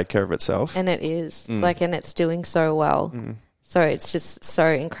sort of take care of itself. And it is. And it's doing so well. So it's just so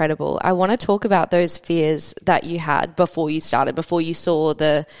incredible. I want to talk about those fears that you had before you started, before you saw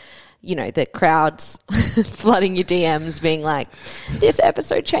the crowds flooding your DMs being like, this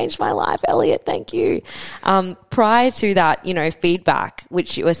episode changed my life, Elliott, thank you. Prior to that, feedback,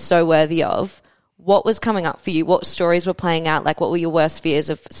 which you were so worthy of, what was coming up for you? What stories were playing out? Like, what were your worst fears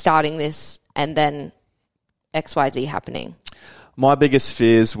of starting this and then XYZ happening? My biggest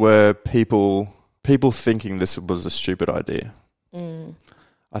fears were people thinking this was a stupid idea.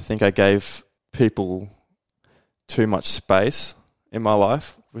 I think I gave people too much space in my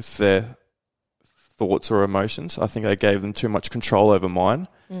life with their thoughts or emotions. I think I gave them too much control over mine.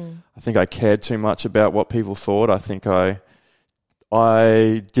 I think I cared too much about what people thought. I think I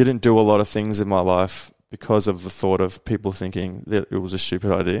didn't do a lot of things in my life because of the thought of people thinking that it was a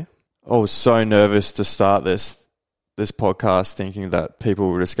stupid idea. I was so nervous to start this podcast thinking that people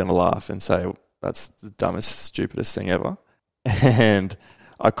were just going to laugh and say, that's the dumbest, stupidest thing ever. And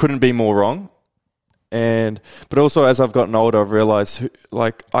I couldn't be more wrong. But also as I've gotten older, I've realized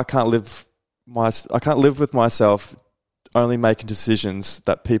I can't live with myself only making decisions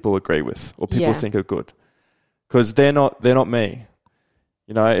that people agree with or people think are good, because they're not me.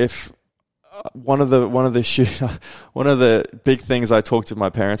 If one of the big things I talked to my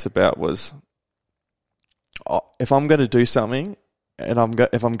parents about was, if I'm going to do something and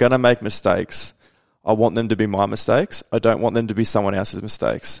if I'm going to make mistakes, I want them to be my mistakes. I don't want them to be someone else's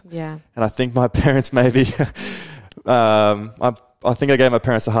mistakes. Yeah. And I think my parents maybe, I think I gave my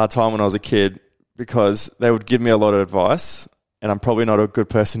parents a hard time when I was a kid because they would give me a lot of advice, and I'm probably not a good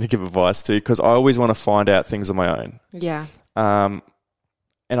person to give advice to because I always want to find out things on my own. Yeah.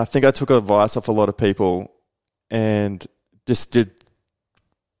 And I think I took advice off a lot of people and just did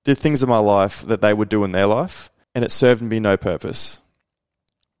things in my life that they would do in their life, and it served me no purpose.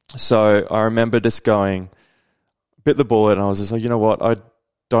 So I remember just bit the bullet, and I was just like, you know what? I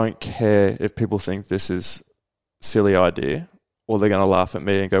don't care if people think this is a silly idea or they're going to laugh at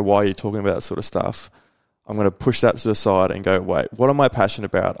me and go, why are you talking about that sort of stuff? I'm going to push that to the side and go, wait, what am I passionate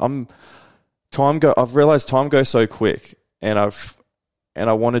about? I've realized time goes so quick, and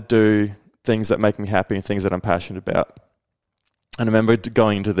I want to do things that make me happy and things that I'm passionate about. And I remember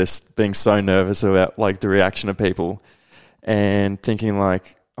going into this being so nervous about the reaction of people and thinking I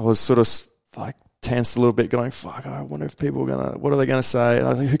was sort of tensed a little bit going, fuck, I wonder if people are what are they going to say? And I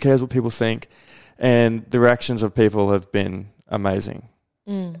was like, who cares what people think? And the reactions of people have been amazing.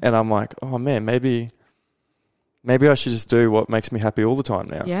 And I'm like, oh man, maybe I should just do what makes me happy all the time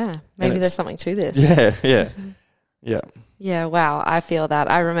now. Yeah. Maybe there's something to this. Yeah. Yeah, wow, I feel that.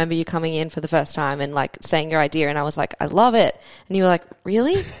 I remember you coming in for the first time and saying your idea, and I was like, I love it. And you were like,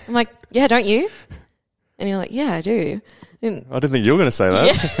 really? I'm like, yeah, don't you? And you're like, yeah, I do. And I didn't think you were going to say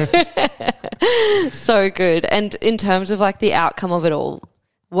that. Yeah. So good. And in terms of the outcome of it all,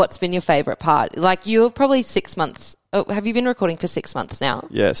 what's been your favourite part? You're probably 6 months. Oh, have you been recording for 6 months now?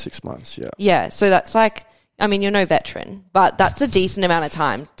 Yeah, 6 months, yeah. Yeah, so that's you're no veteran, but that's a decent amount of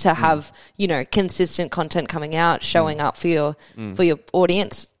time to have, consistent content coming out, showing up for your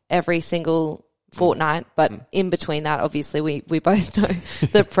audience every single fortnight. But in between that, obviously, we both know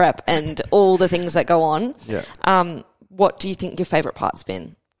the prep and all the things that go on. Yeah. What do you think your favourite part's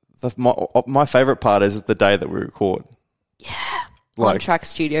been? My favourite part is the day that we record. Yeah. On track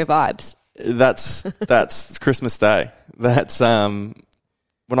studio vibes. That's Christmas Day. That's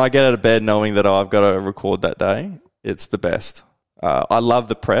when I get out of bed knowing that I've got to record that day, it's the best. I love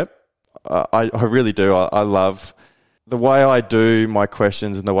the prep. I really do. I love the way I do my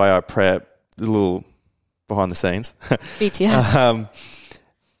questions and the way I prep, a little behind the scenes. BTS.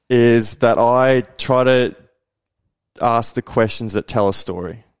 Is that I try to ask the questions that tell a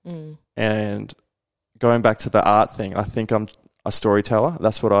story. And going back to the art thing, I think I'm a storyteller.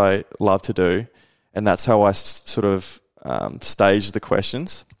 That's what I love to do. And that's how I sort of stage the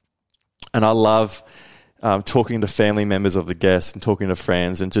questions. And I love talking to family members of the guests and talking to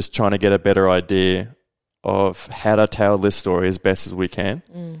friends and just trying to get a better idea of how to tell this story as best as we can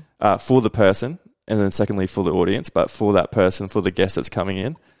for the person, and then secondly for the audience, but for that person, for the guest that's coming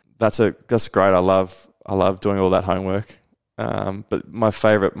in. That's great. I love doing all that homework. But my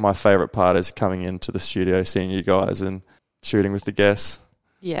favorite part is coming into the studio, seeing you guys and shooting with the guests.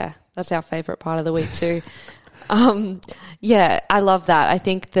 Yeah, that's our favorite part of the week too. Yeah, I love that. I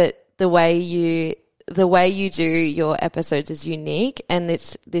think that the way you do your episodes is unique, and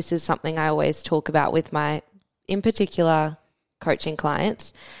this is something I always talk about with my, in particular, coaching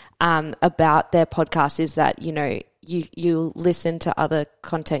clients about their podcast, is that, you know, you listen to other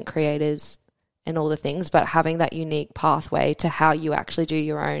content creators and all the things, but having that unique pathway to how you actually do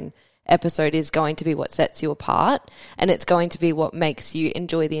your own episode is going to be what sets you apart, and it's going to be what makes you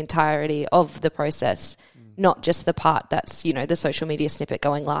enjoy the entirety of the process, not just the part that's, you know, the social media snippet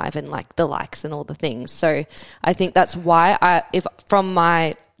going live and like the likes and all the things. So I think that's why if from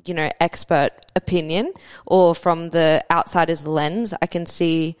my, you know, expert opinion or from the outsider's lens, I can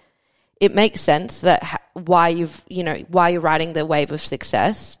see it makes sense that why you're riding the wave of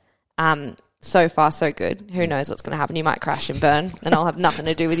success. So far, so good. Who knows what's going to happen? You might crash and burn, and I'll have nothing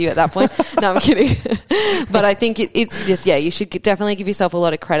to do with you at that point. No, I'm kidding. But I think it's just, yeah, you should definitely give yourself a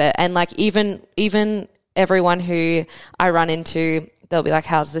lot of credit. And like even everyone who I run into, they'll be like,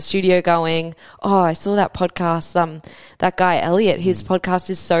 how's the studio going? Oh, I saw that podcast. That guy, Elliott, his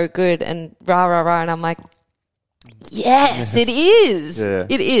podcast is so good, and rah, rah, rah. And I'm like, yes, it is. Yeah.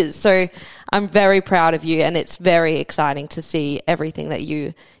 It is. So I'm very proud of you, and it's very exciting to see everything that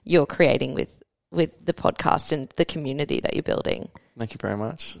you're creating with the podcast and the community that you're building. Thank you very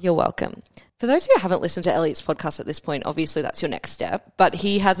much. You're welcome. For those who haven't listened to Elliott's podcast at this point, obviously that's your next step, but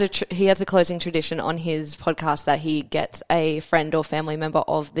he has a closing tradition on his podcast that he gets a friend or family member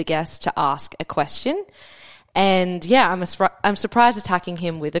of the guest to ask a question. And yeah, I'm surprised attacking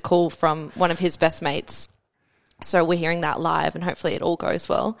him with a call from one of his best mates. So we're hearing that live, and hopefully it all goes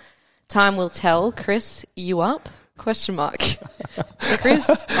well. Time will tell. Chris, you up? Question mark. So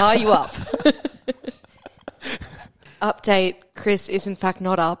Chris, are you up? Update, Chris is in fact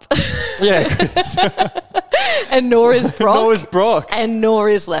not up. Yeah, Chris. And nor is Brock. Nor is Brock. And nor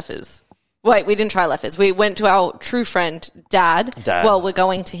is Leffers. Wait, we didn't try Leffers. We went to our true friend, Dad. Well, we're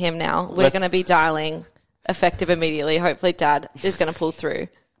going to him now. We're going to be dialing effective immediately. Hopefully Dad is going to pull through.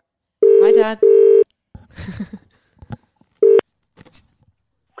 Hi, Dad.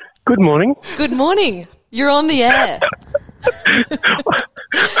 Good morning. Good morning. You're on the air.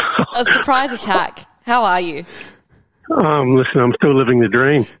 A surprise attack. How are you? Listen, I'm still living the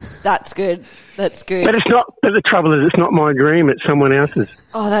dream. That's good. That's good. But the trouble is, it's not my dream, it's someone else's.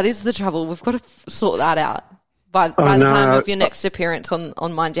 Oh, that is the trouble. We've got to sort that out by the time of your next appearance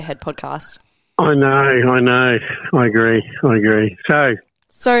on Mind Your Head podcast. I know. I agree.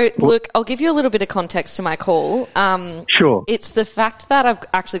 So, look, I'll give you a little bit of context to my call. Sure. It's the fact that I've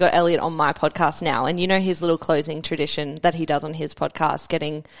actually got Elliott on my podcast now, and you know his little closing tradition that he does on his podcast,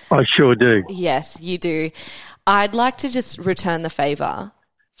 getting... I sure do. Yes, you do. I'd like to just return the favour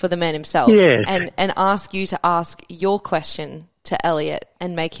for the man himself, and ask you to ask your question to Elliott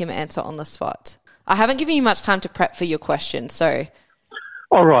and make him answer on the spot. I haven't given you much time to prep for your question, so...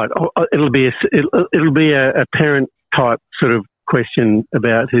 All right. It'll be a parent type sort of question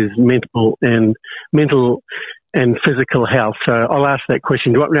about his mental and physical health. So I'll ask that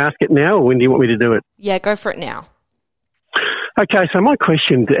question. Do you want me to ask it now, or when do you want me to do it? Yeah, go for it now. Okay, so my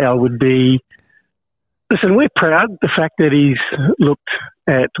question to Al would be, listen, we're proud the fact that he's looked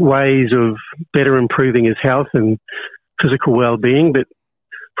at ways of better improving his health and physical well-being, but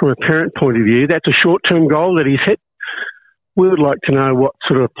from a parent point of view, that's a short-term goal that he's hit. We would like to know what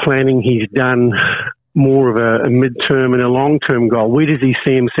sort of planning he's done, more of a mid-term and a long-term goal. Where does he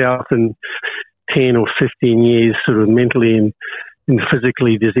see himself in 10 or 15 years, sort of mentally and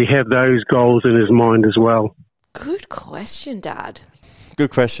physically? Does he have those goals in his mind as well? Good question, Dad.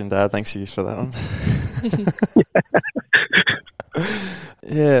 Good question, Dad. Thanks you for that one.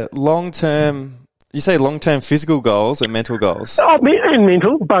 Yeah, long-term... You say long-term physical goals and mental goals? Oh, and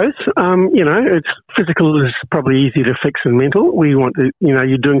mental, both. It's physical is probably easier to fix than mental. We want to,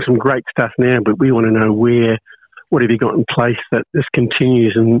 you're doing some great stuff now, but we want to know what have you got in place that this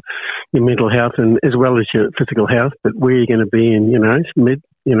continues in your mental health and as well as your physical health, but where you're going to be in, mid,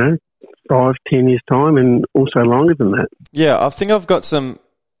 5, 10 years time and also longer than that. Yeah, I think I've got some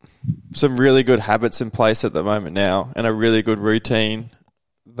really good habits in place at the moment now and a really good routine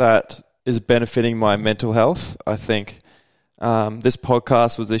that is benefiting my mental health. I think this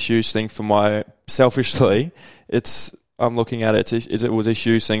podcast was a huge thing for selfishly, I'm looking at it, it was a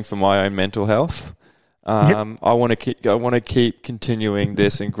huge thing for my own mental health. I want to keep continuing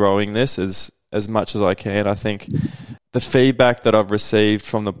this and growing this as as much as I can. I think the feedback that I've received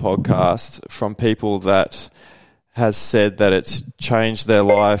from the podcast, from people that has said that it's changed their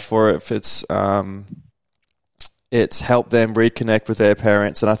life, or if it's helped them reconnect with their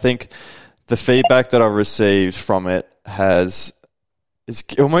parents, and I think the feedback that I've received from it it's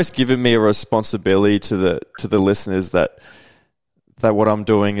almost given me a responsibility to the listeners that what I'm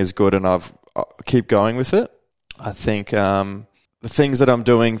doing is good, and I'll keep going with it. I think the things that I'm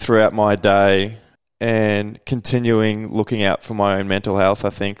doing throughout my day and continuing looking out for my own mental health, I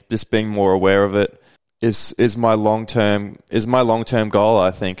think just being more aware of it is my long-term goal.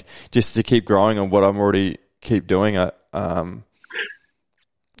 I think just to keep growing on what I'm already keep doing. Yeah.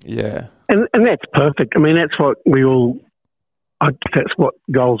 And that's perfect. I mean, that's what that's what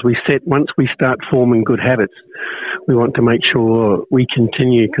goals we set. Once we start forming good habits, we want to make sure we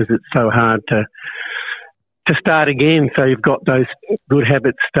continue, because it's so hard to start again. So you've got those good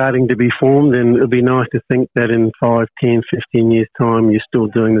habits starting to be formed, and it'll be nice to think that in 5, 10, 15 years' time, you're still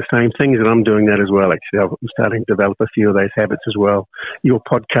doing the same things. And I'm doing that as well, actually. I'm starting to develop a few of those habits as well. Your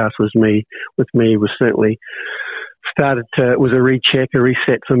podcast was certainly was a recheck, a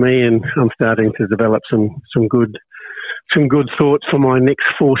reset for me, and I'm starting to develop some good thoughts for my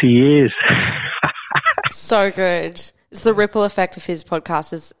next 40 years. So good. It's the ripple effect of his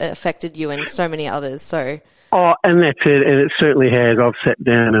podcast has affected you and so many others. So. Oh, and that's it. And it certainly has. I've sat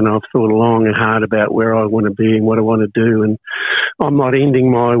down and I've thought long and hard about where I want to be and what I want to do. And I'm not ending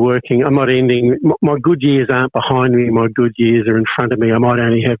my good years aren't behind me. My good years are in front of me. I might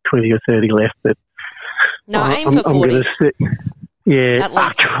only have 20 or 30 left, but no, aim for 40. Yeah.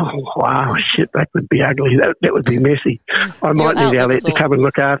 Oh, wow, shit, that would be ugly. That would be messy. I might need Elliott to come and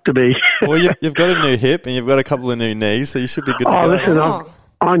look after me. Well, you've got a new hip and you've got a couple of new knees, so you should be good to go. Listen,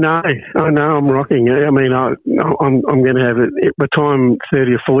 I know, I'm rocking. I mean, I'm going to have it. By the time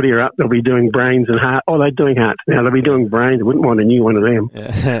 30 or 40 are up, they'll be doing brains and heart. Oh, they're doing hearts now. They'll be doing brains. I wouldn't want a new one of them.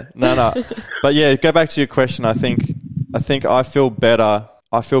 Yeah. No. But yeah, go back to your question. I think I feel better.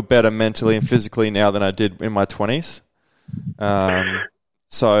 I feel better mentally and physically now than I did in my 20s.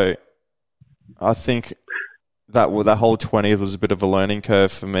 So I think that whole 20s was a bit of a learning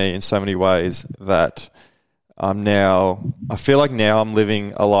curve for me in so many ways, that I feel like now I'm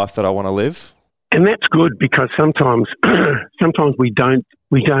living a life that I want to live. And that's good, because sometimes we don't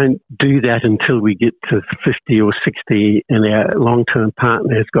do that until we get to 50 or 60, and our long-term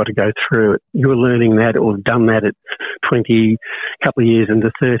partner has got to go through it. You're learning that, or have done that at 20, couple of years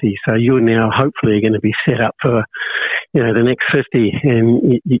into 30. So you're now hopefully going to be set up for, the next 50,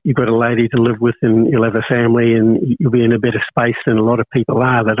 and you've got a lady to live with, and you'll have a family, and you'll be in a better space than a lot of people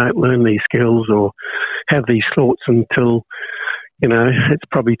are. They don't learn these skills or have these thoughts until, it's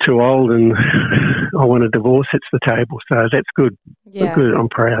probably too old and I want a divorce hits the table. So that's good. Yeah. Good. I'm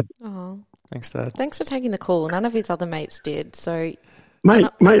proud. Oh. Thanks, Dad. Thanks for taking the call. None of his other mates did. So, mate,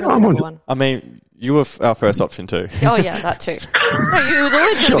 I'm on one. I mean, you were our first option too. Oh, yeah, that too. No, it was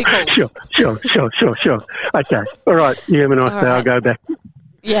always going to be cool. Sure. Okay. All right. You have a nice day. I'll go back.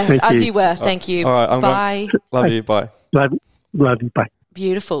 Yes, Thank as you. you were. Thank you. All right. Bye. Love you. Bye. Love you. Bye.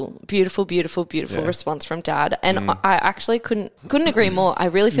 Beautiful response from Dad. And I actually couldn't agree more. I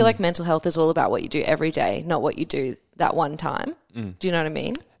really feel like mental health is all about what you do every day, not what you do that one time. Do you know what I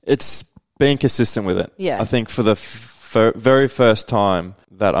mean? It's being consistent with it. Yeah. I think for the very first time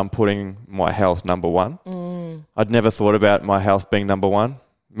that I'm putting my health number one. I'd never thought about my health being number one.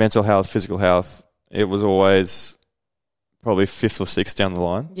 Mental health, physical health, it was always probably fifth or sixth down the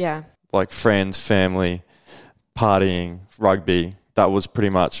line. Yeah. Like friends, family, partying, rugby. That was pretty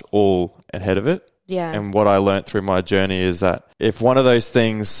much all ahead of it. Yeah. And what I learnt through my journey is that if one of those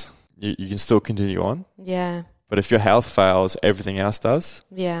things, you can still continue on. Yeah. But if your health fails, everything else does.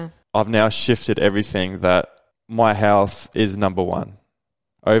 Yeah. I've now shifted everything that my health is number one.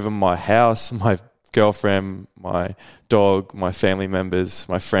 Over my house, my girlfriend, my dog, my family members,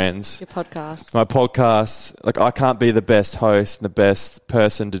 my friends. Your podcast. My podcast. Like, I can't be the best host and the best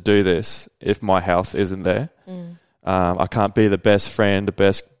person to do this if my health isn't there. I can't be the best friend, the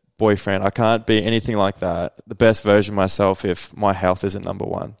best boyfriend. I can't be anything like that, the best version of myself, if my health isn't number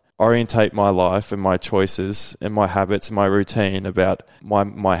one. Orientate my life and my choices and my habits and my routine about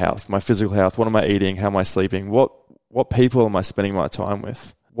my health, my physical health. What am I eating? How am I sleeping? What people am I spending my time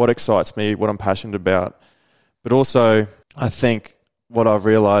with? What excites me? What I'm passionate about? But also, I think what I've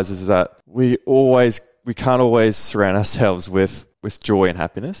realised is that we can't always surround ourselves with joy and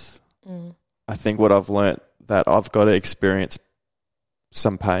happiness. I think what I've learnt, that I've got to experience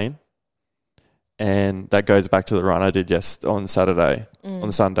some pain, and that goes back to the run I did on Sunday.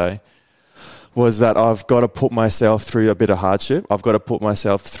 was that I've got to put myself through a bit of hardship. I've got to put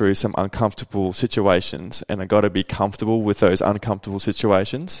myself through some uncomfortable situations, and I've got to be comfortable with those uncomfortable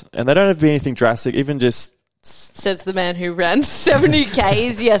situations. And they don't have to be anything drastic, even just... Says the man who ran 70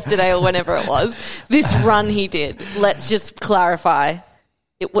 Ks yesterday or whenever it was. This run he did, let's just clarify.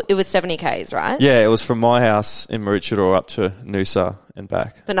 It was 70 Ks, right? Yeah, it was from my house in Maroochydore up to Noosa and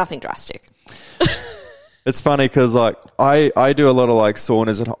back. But nothing drastic. It's funny because like I do a lot of like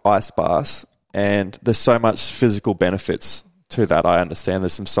saunas and ice baths, and there's so much physical benefits to that. I understand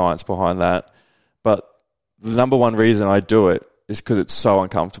there's some science behind that. But the number one reason I do it is because it's so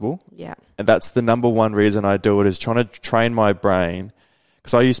uncomfortable. Yeah. And that's the number one reason I do it, is trying to train my brain,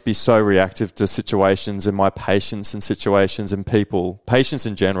 because I used to be so reactive to situations, and my patience in situations and people, patience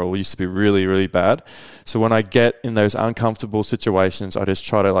in general, used to be really, really bad. So when I get in those uncomfortable situations, I just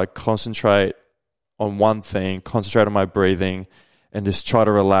try to like concentrate on one thing, concentrate on my breathing, and just try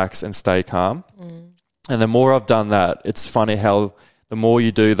to relax and stay calm. And the more I've done that, it's funny how the more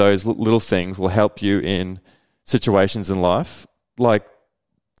you do those little things will help you in situations in life. Like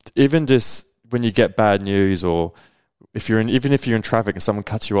even just when you get bad news, or even if you're in traffic and someone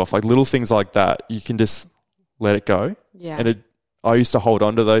cuts you off, like little things like that, you can just let it go. Yeah. And I used to hold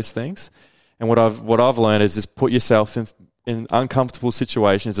on to those things. And what I've learned is just put yourself in uncomfortable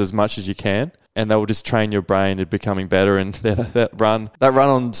situations as much as you can, and that will just train your brain to becoming better. And that run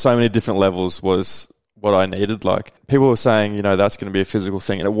on so many different levels was what I needed. Like people were saying, that's going to be a physical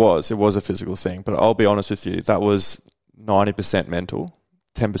thing, and it was a physical thing. But I'll be honest with you, that was 90% mental,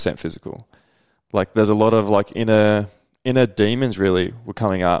 10% physical. Like there's a lot of like inner demons really were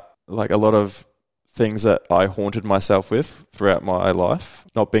coming up. Like a lot of things that I haunted myself with throughout my life,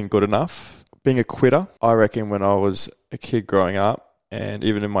 not being good enough, being a quitter. I reckon when I was a kid growing up, and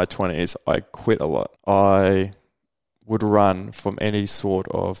even in my 20s, I quit a lot. I would run from any sort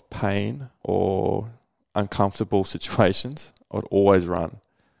of pain or uncomfortable situations. I'd always run.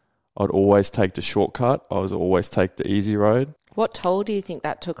 I'd always take the shortcut. I would always take the easy road. What toll do you think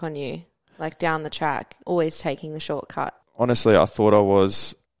that took on you, like down the track, always taking the shortcut? Honestly, I thought I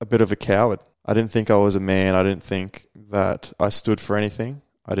was a bit of a coward. I didn't think I was a man. I didn't think that I stood for anything.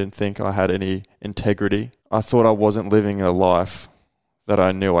 I didn't think I had any integrity. I thought I wasn't living a life that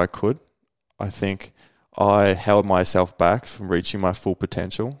I knew I could. I think I held myself back from reaching my full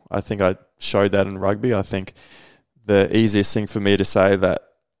potential. I think I showed that in rugby. I think the easiest thing for me to say that,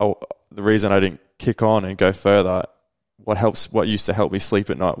 the reason I didn't kick on and go further, what used to help me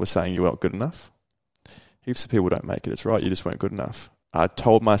sleep at night was saying you weren't good enough. Heaps of people don't make it. It's right, you just weren't good enough. I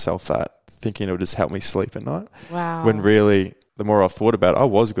told myself that, thinking it would just help me sleep at night. Wow. When really, the more I've thought about it, I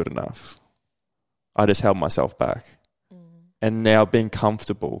was good enough. I just held myself back. And now being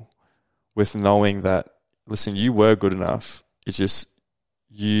comfortable with knowing that, listen, you were good enough. It's just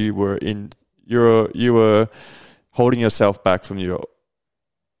you were holding yourself back from your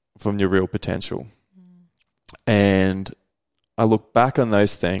real potential. And I look back on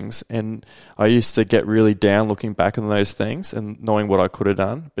those things, and I used to get really down looking back on those things and knowing what I could have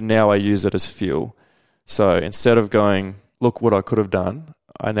done, but now I use it as fuel. So instead of going, look what I could have done,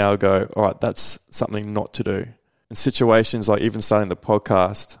 I now go, all right, that's something not to do. In situations like even starting the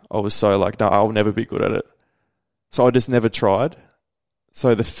podcast, I was so like, no, I'll never be good at it. So I just never tried.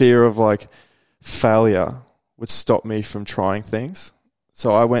 So the fear of like failure would stop me from trying things.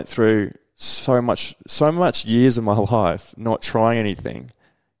 So I went through so much years of my life not trying anything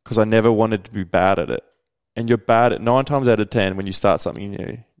because I never wanted to be bad at it. And you're bad at 9 times out of 10 when you start something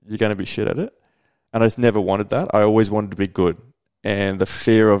new, you're going to be shit at it. And I just never wanted that. I always wanted to be good. And the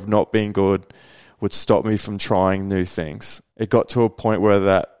fear of not being good would stop me from trying new things. It got to a point where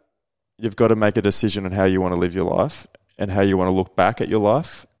that you've got to make a decision on how you want to live your life and how you want to look back at your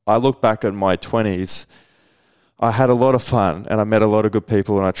life. I look back at my 20s, I had a lot of fun and I met a lot of good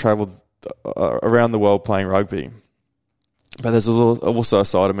people and I travelled around the world playing rugby. But there's also a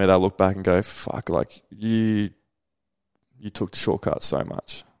side of me that I look back and go, fuck, like you took the shortcut so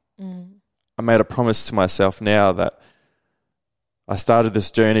much. I made a promise to myself now that I started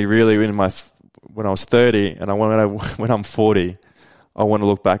this journey really when I was 30, and when I'm 40, I want to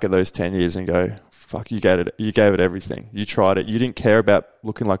look back at those 10 years and go, fuck, you gave it everything. You tried it. You didn't care about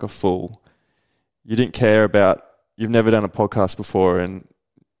looking like a fool. You didn't care about, you've never done a podcast before, and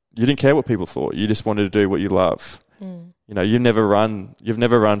you didn't care what people thought. You just wanted to do what you love. You've never run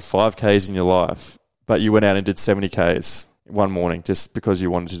 5Ks in your life, but you went out and did 70Ks one morning just because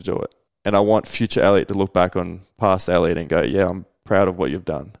you wanted to do it. And I want future Elliott to look back on past Elliott and go, yeah, I'm proud of what you've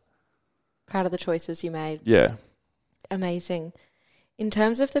done. Proud of the choices you made. Yeah. Amazing. In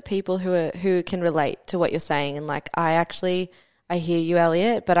terms of the people who can relate to what you're saying, and like I hear you,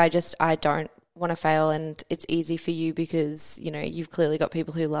 Elliott, but I don't want to fail, and it's easy for you because, you know, you've clearly got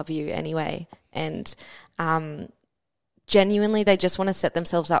people who love you anyway. And genuinely, they just want to set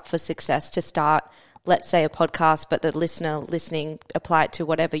themselves up for success to start, let's say, a podcast, but the listener listening, apply it to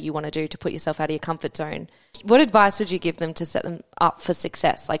whatever you want to do to put yourself out of your comfort zone. What advice would you give them to set them up for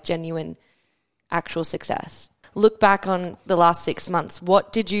success, like genuine, actual success? Look back on the last 6 months.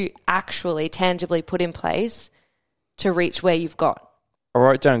 What did you actually tangibly put in place to reach where you've got? I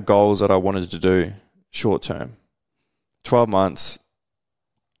wrote down goals that I wanted to do short term. 12 months.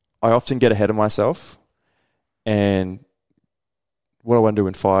 I often get ahead of myself and what I want to do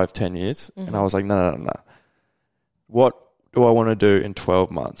in 5, 10 years. Mm-hmm. And I was like, no. What do I want to do in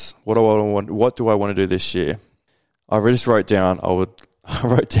 12 months? What do I want to do this year? I just wrote down, I would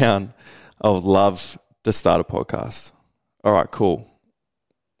love to start a podcast. All right, cool.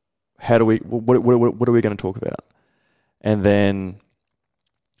 What are we going to talk about? And then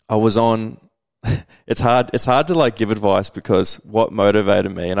I was on, it's hard to like give advice because what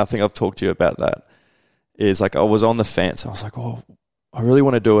motivated me, and I think I've talked to you about that, is like I was on the fence. I was like, oh, I really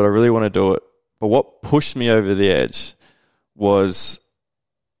want to do it. But what pushed me over the edge was,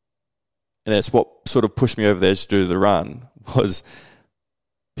 and it's what sort of pushed me over the edge to do the run, was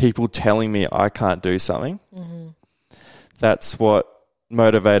people telling me I can't do something. Mm-hmm. That's what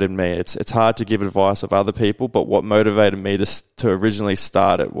motivated me. It's hard to give advice of other people, but what motivated me to originally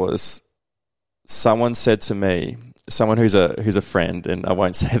start it was someone said to me, someone who's a friend, and I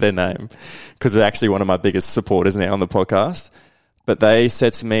won't say their name because they're actually one of my biggest supporters now on the podcast, but they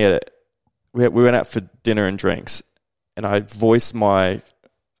said to me, we went out for dinner and drinks, and I voiced my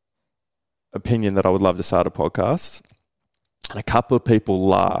opinion that I would love to start a podcast, and a couple of people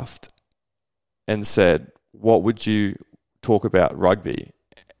laughed and said, what would you talk about rugby,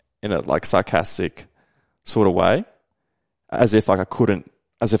 in a like sarcastic sort of way, as if I couldn't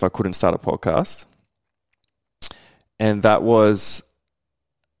start a podcast. And that was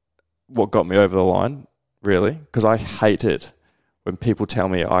what got me over the line, really, because I hate it when people tell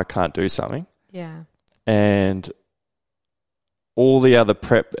me I can't do something. Yeah. And all the other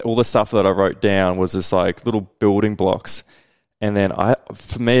all the stuff that I wrote down was just like little building blocks. And then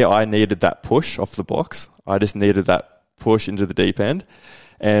I needed that push off the blocks. I just needed that push into the deep end.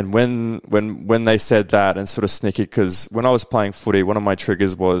 And when they said that and sort of sneaky, because when I was playing footy, one of my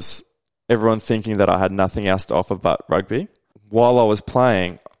triggers was everyone thinking that I had nothing else to offer but rugby. While I was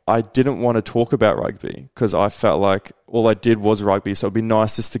playing, I didn't want to talk about rugby because I felt like all I did was rugby. So it'd be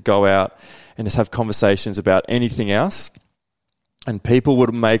nice just to go out and just have conversations about anything else. And people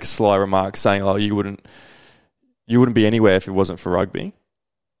would make sly remarks saying, oh, you wouldn't be anywhere if it wasn't for rugby.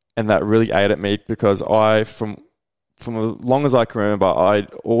 And that really ate at me because from as long as I can remember, I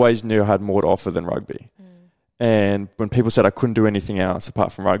always knew I had more to offer than rugby. Mm. And when people said I couldn't do anything else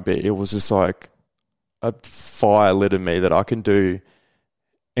apart from rugby, it was just like a fire lit in me that I can do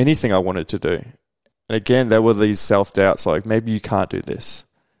anything I wanted to do. And again, there were these self-doubts like, maybe you can't do this.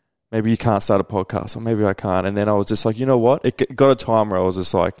 Maybe you can't start a podcast, or maybe I can't. And then I was just like, you know what? It got a time where I was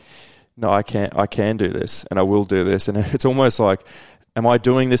just like, no, I can do this and I will do this. And it's almost like, am I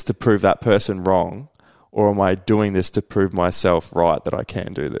doing this to prove that person wrong? Or am I doing this to prove myself right that I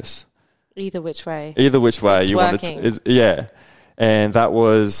can do this? Either which way. It's you working. wanted to, yeah. And that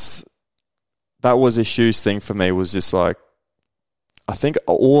was a huge thing for me, was just like, I think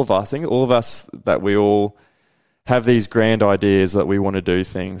all of us that we all have these grand ideas that we want to do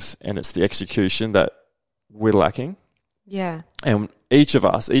things, and it's the execution that we're lacking. Yeah. And each of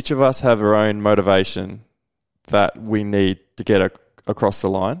us have our own motivation that we need to get across the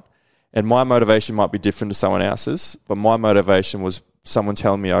line. And my motivation might be different to someone else's, but my motivation was someone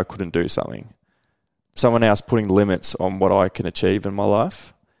telling me I couldn't do something. Someone else putting limits on what I can achieve in my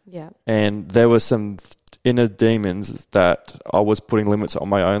life. Yeah. And there were some inner demons that I was putting limits on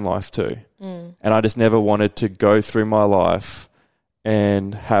my own life too. Mm. And I just never wanted to go through my life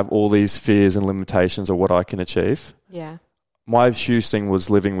and have all these fears and limitations of what I can achieve. Yeah. My huge thing was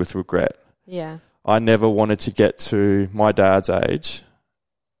living with regret. Yeah. I never wanted to get to my dad's age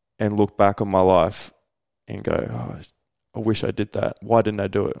and look back on my life and go, oh, I wish I did that. Why didn't I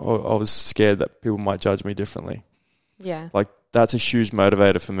do it? I was scared that people might judge me differently. Yeah. Like, that's a huge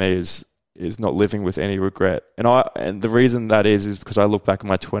motivator for me, is not living with any regret. And the reason that is because I look back in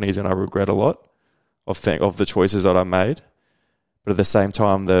my 20s and I regret a lot of the choices that I made. But at the same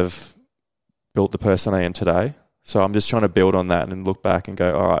time, they've built the person I am today. So I'm just trying to build on that and look back and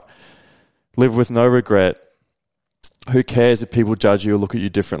go, all right, live with no regret. Who cares if people judge you or look at you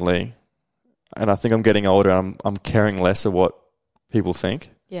differently? And I think I'm getting older and I'm caring less of what people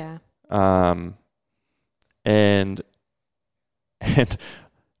think. Yeah. And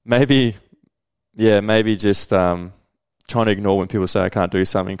maybe maybe just trying to ignore when people say I can't do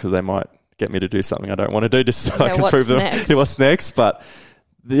something because they might get me to do something I don't want to do just so I can prove them what's next. But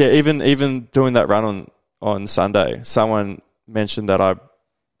yeah, even doing that run on Sunday, someone mentioned that I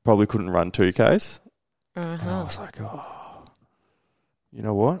probably couldn't run 2Ks. And I was like, oh, you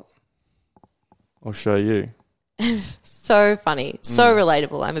know what? I'll show you. So funny. So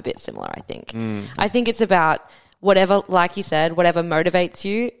relatable. I'm a bit similar, I think. I think it's about whatever, like you said, whatever motivates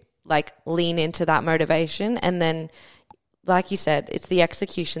you, like lean into that motivation. And then, like you said, it's the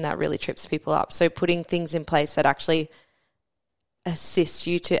execution that really trips people up. So putting things in place that actually assist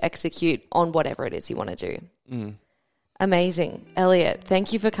you to execute on whatever it is you want to do. Amazing. Elliott,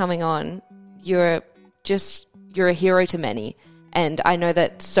 thank you for coming on. You're a hero to many. And I know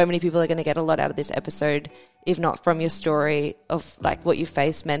that so many people are going to get a lot out of this episode, if not from your story of like what you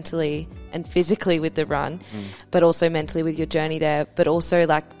faced mentally and physically with the run, but also mentally with your journey there, but also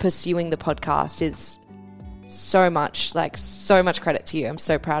like pursuing the podcast is so much credit to you. I'm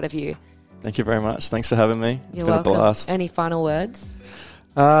so proud of you. Thank you very much. Thanks for having me. It's You're been welcome. a blast. Any final words?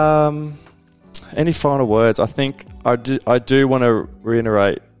 Any final words? I think I do want to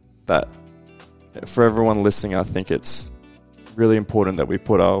reiterate that for everyone listening, I think it's really important that we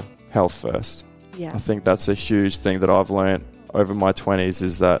put our health first. Yeah. I think that's a huge thing that I've learned over my 20s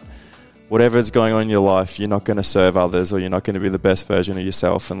is that whatever's going on in your life, you're not going to serve others or you're not going to be the best version of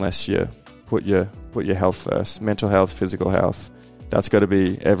yourself unless you put your health first. Mental health, physical health. That's got to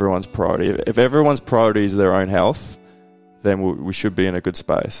be everyone's priority. If everyone's priority is their own health, then we should be in a good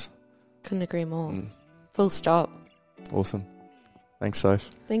space. Couldn't agree more. Full stop. Awesome. Thanks, Soph.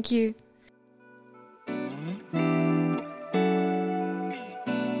 Thank you.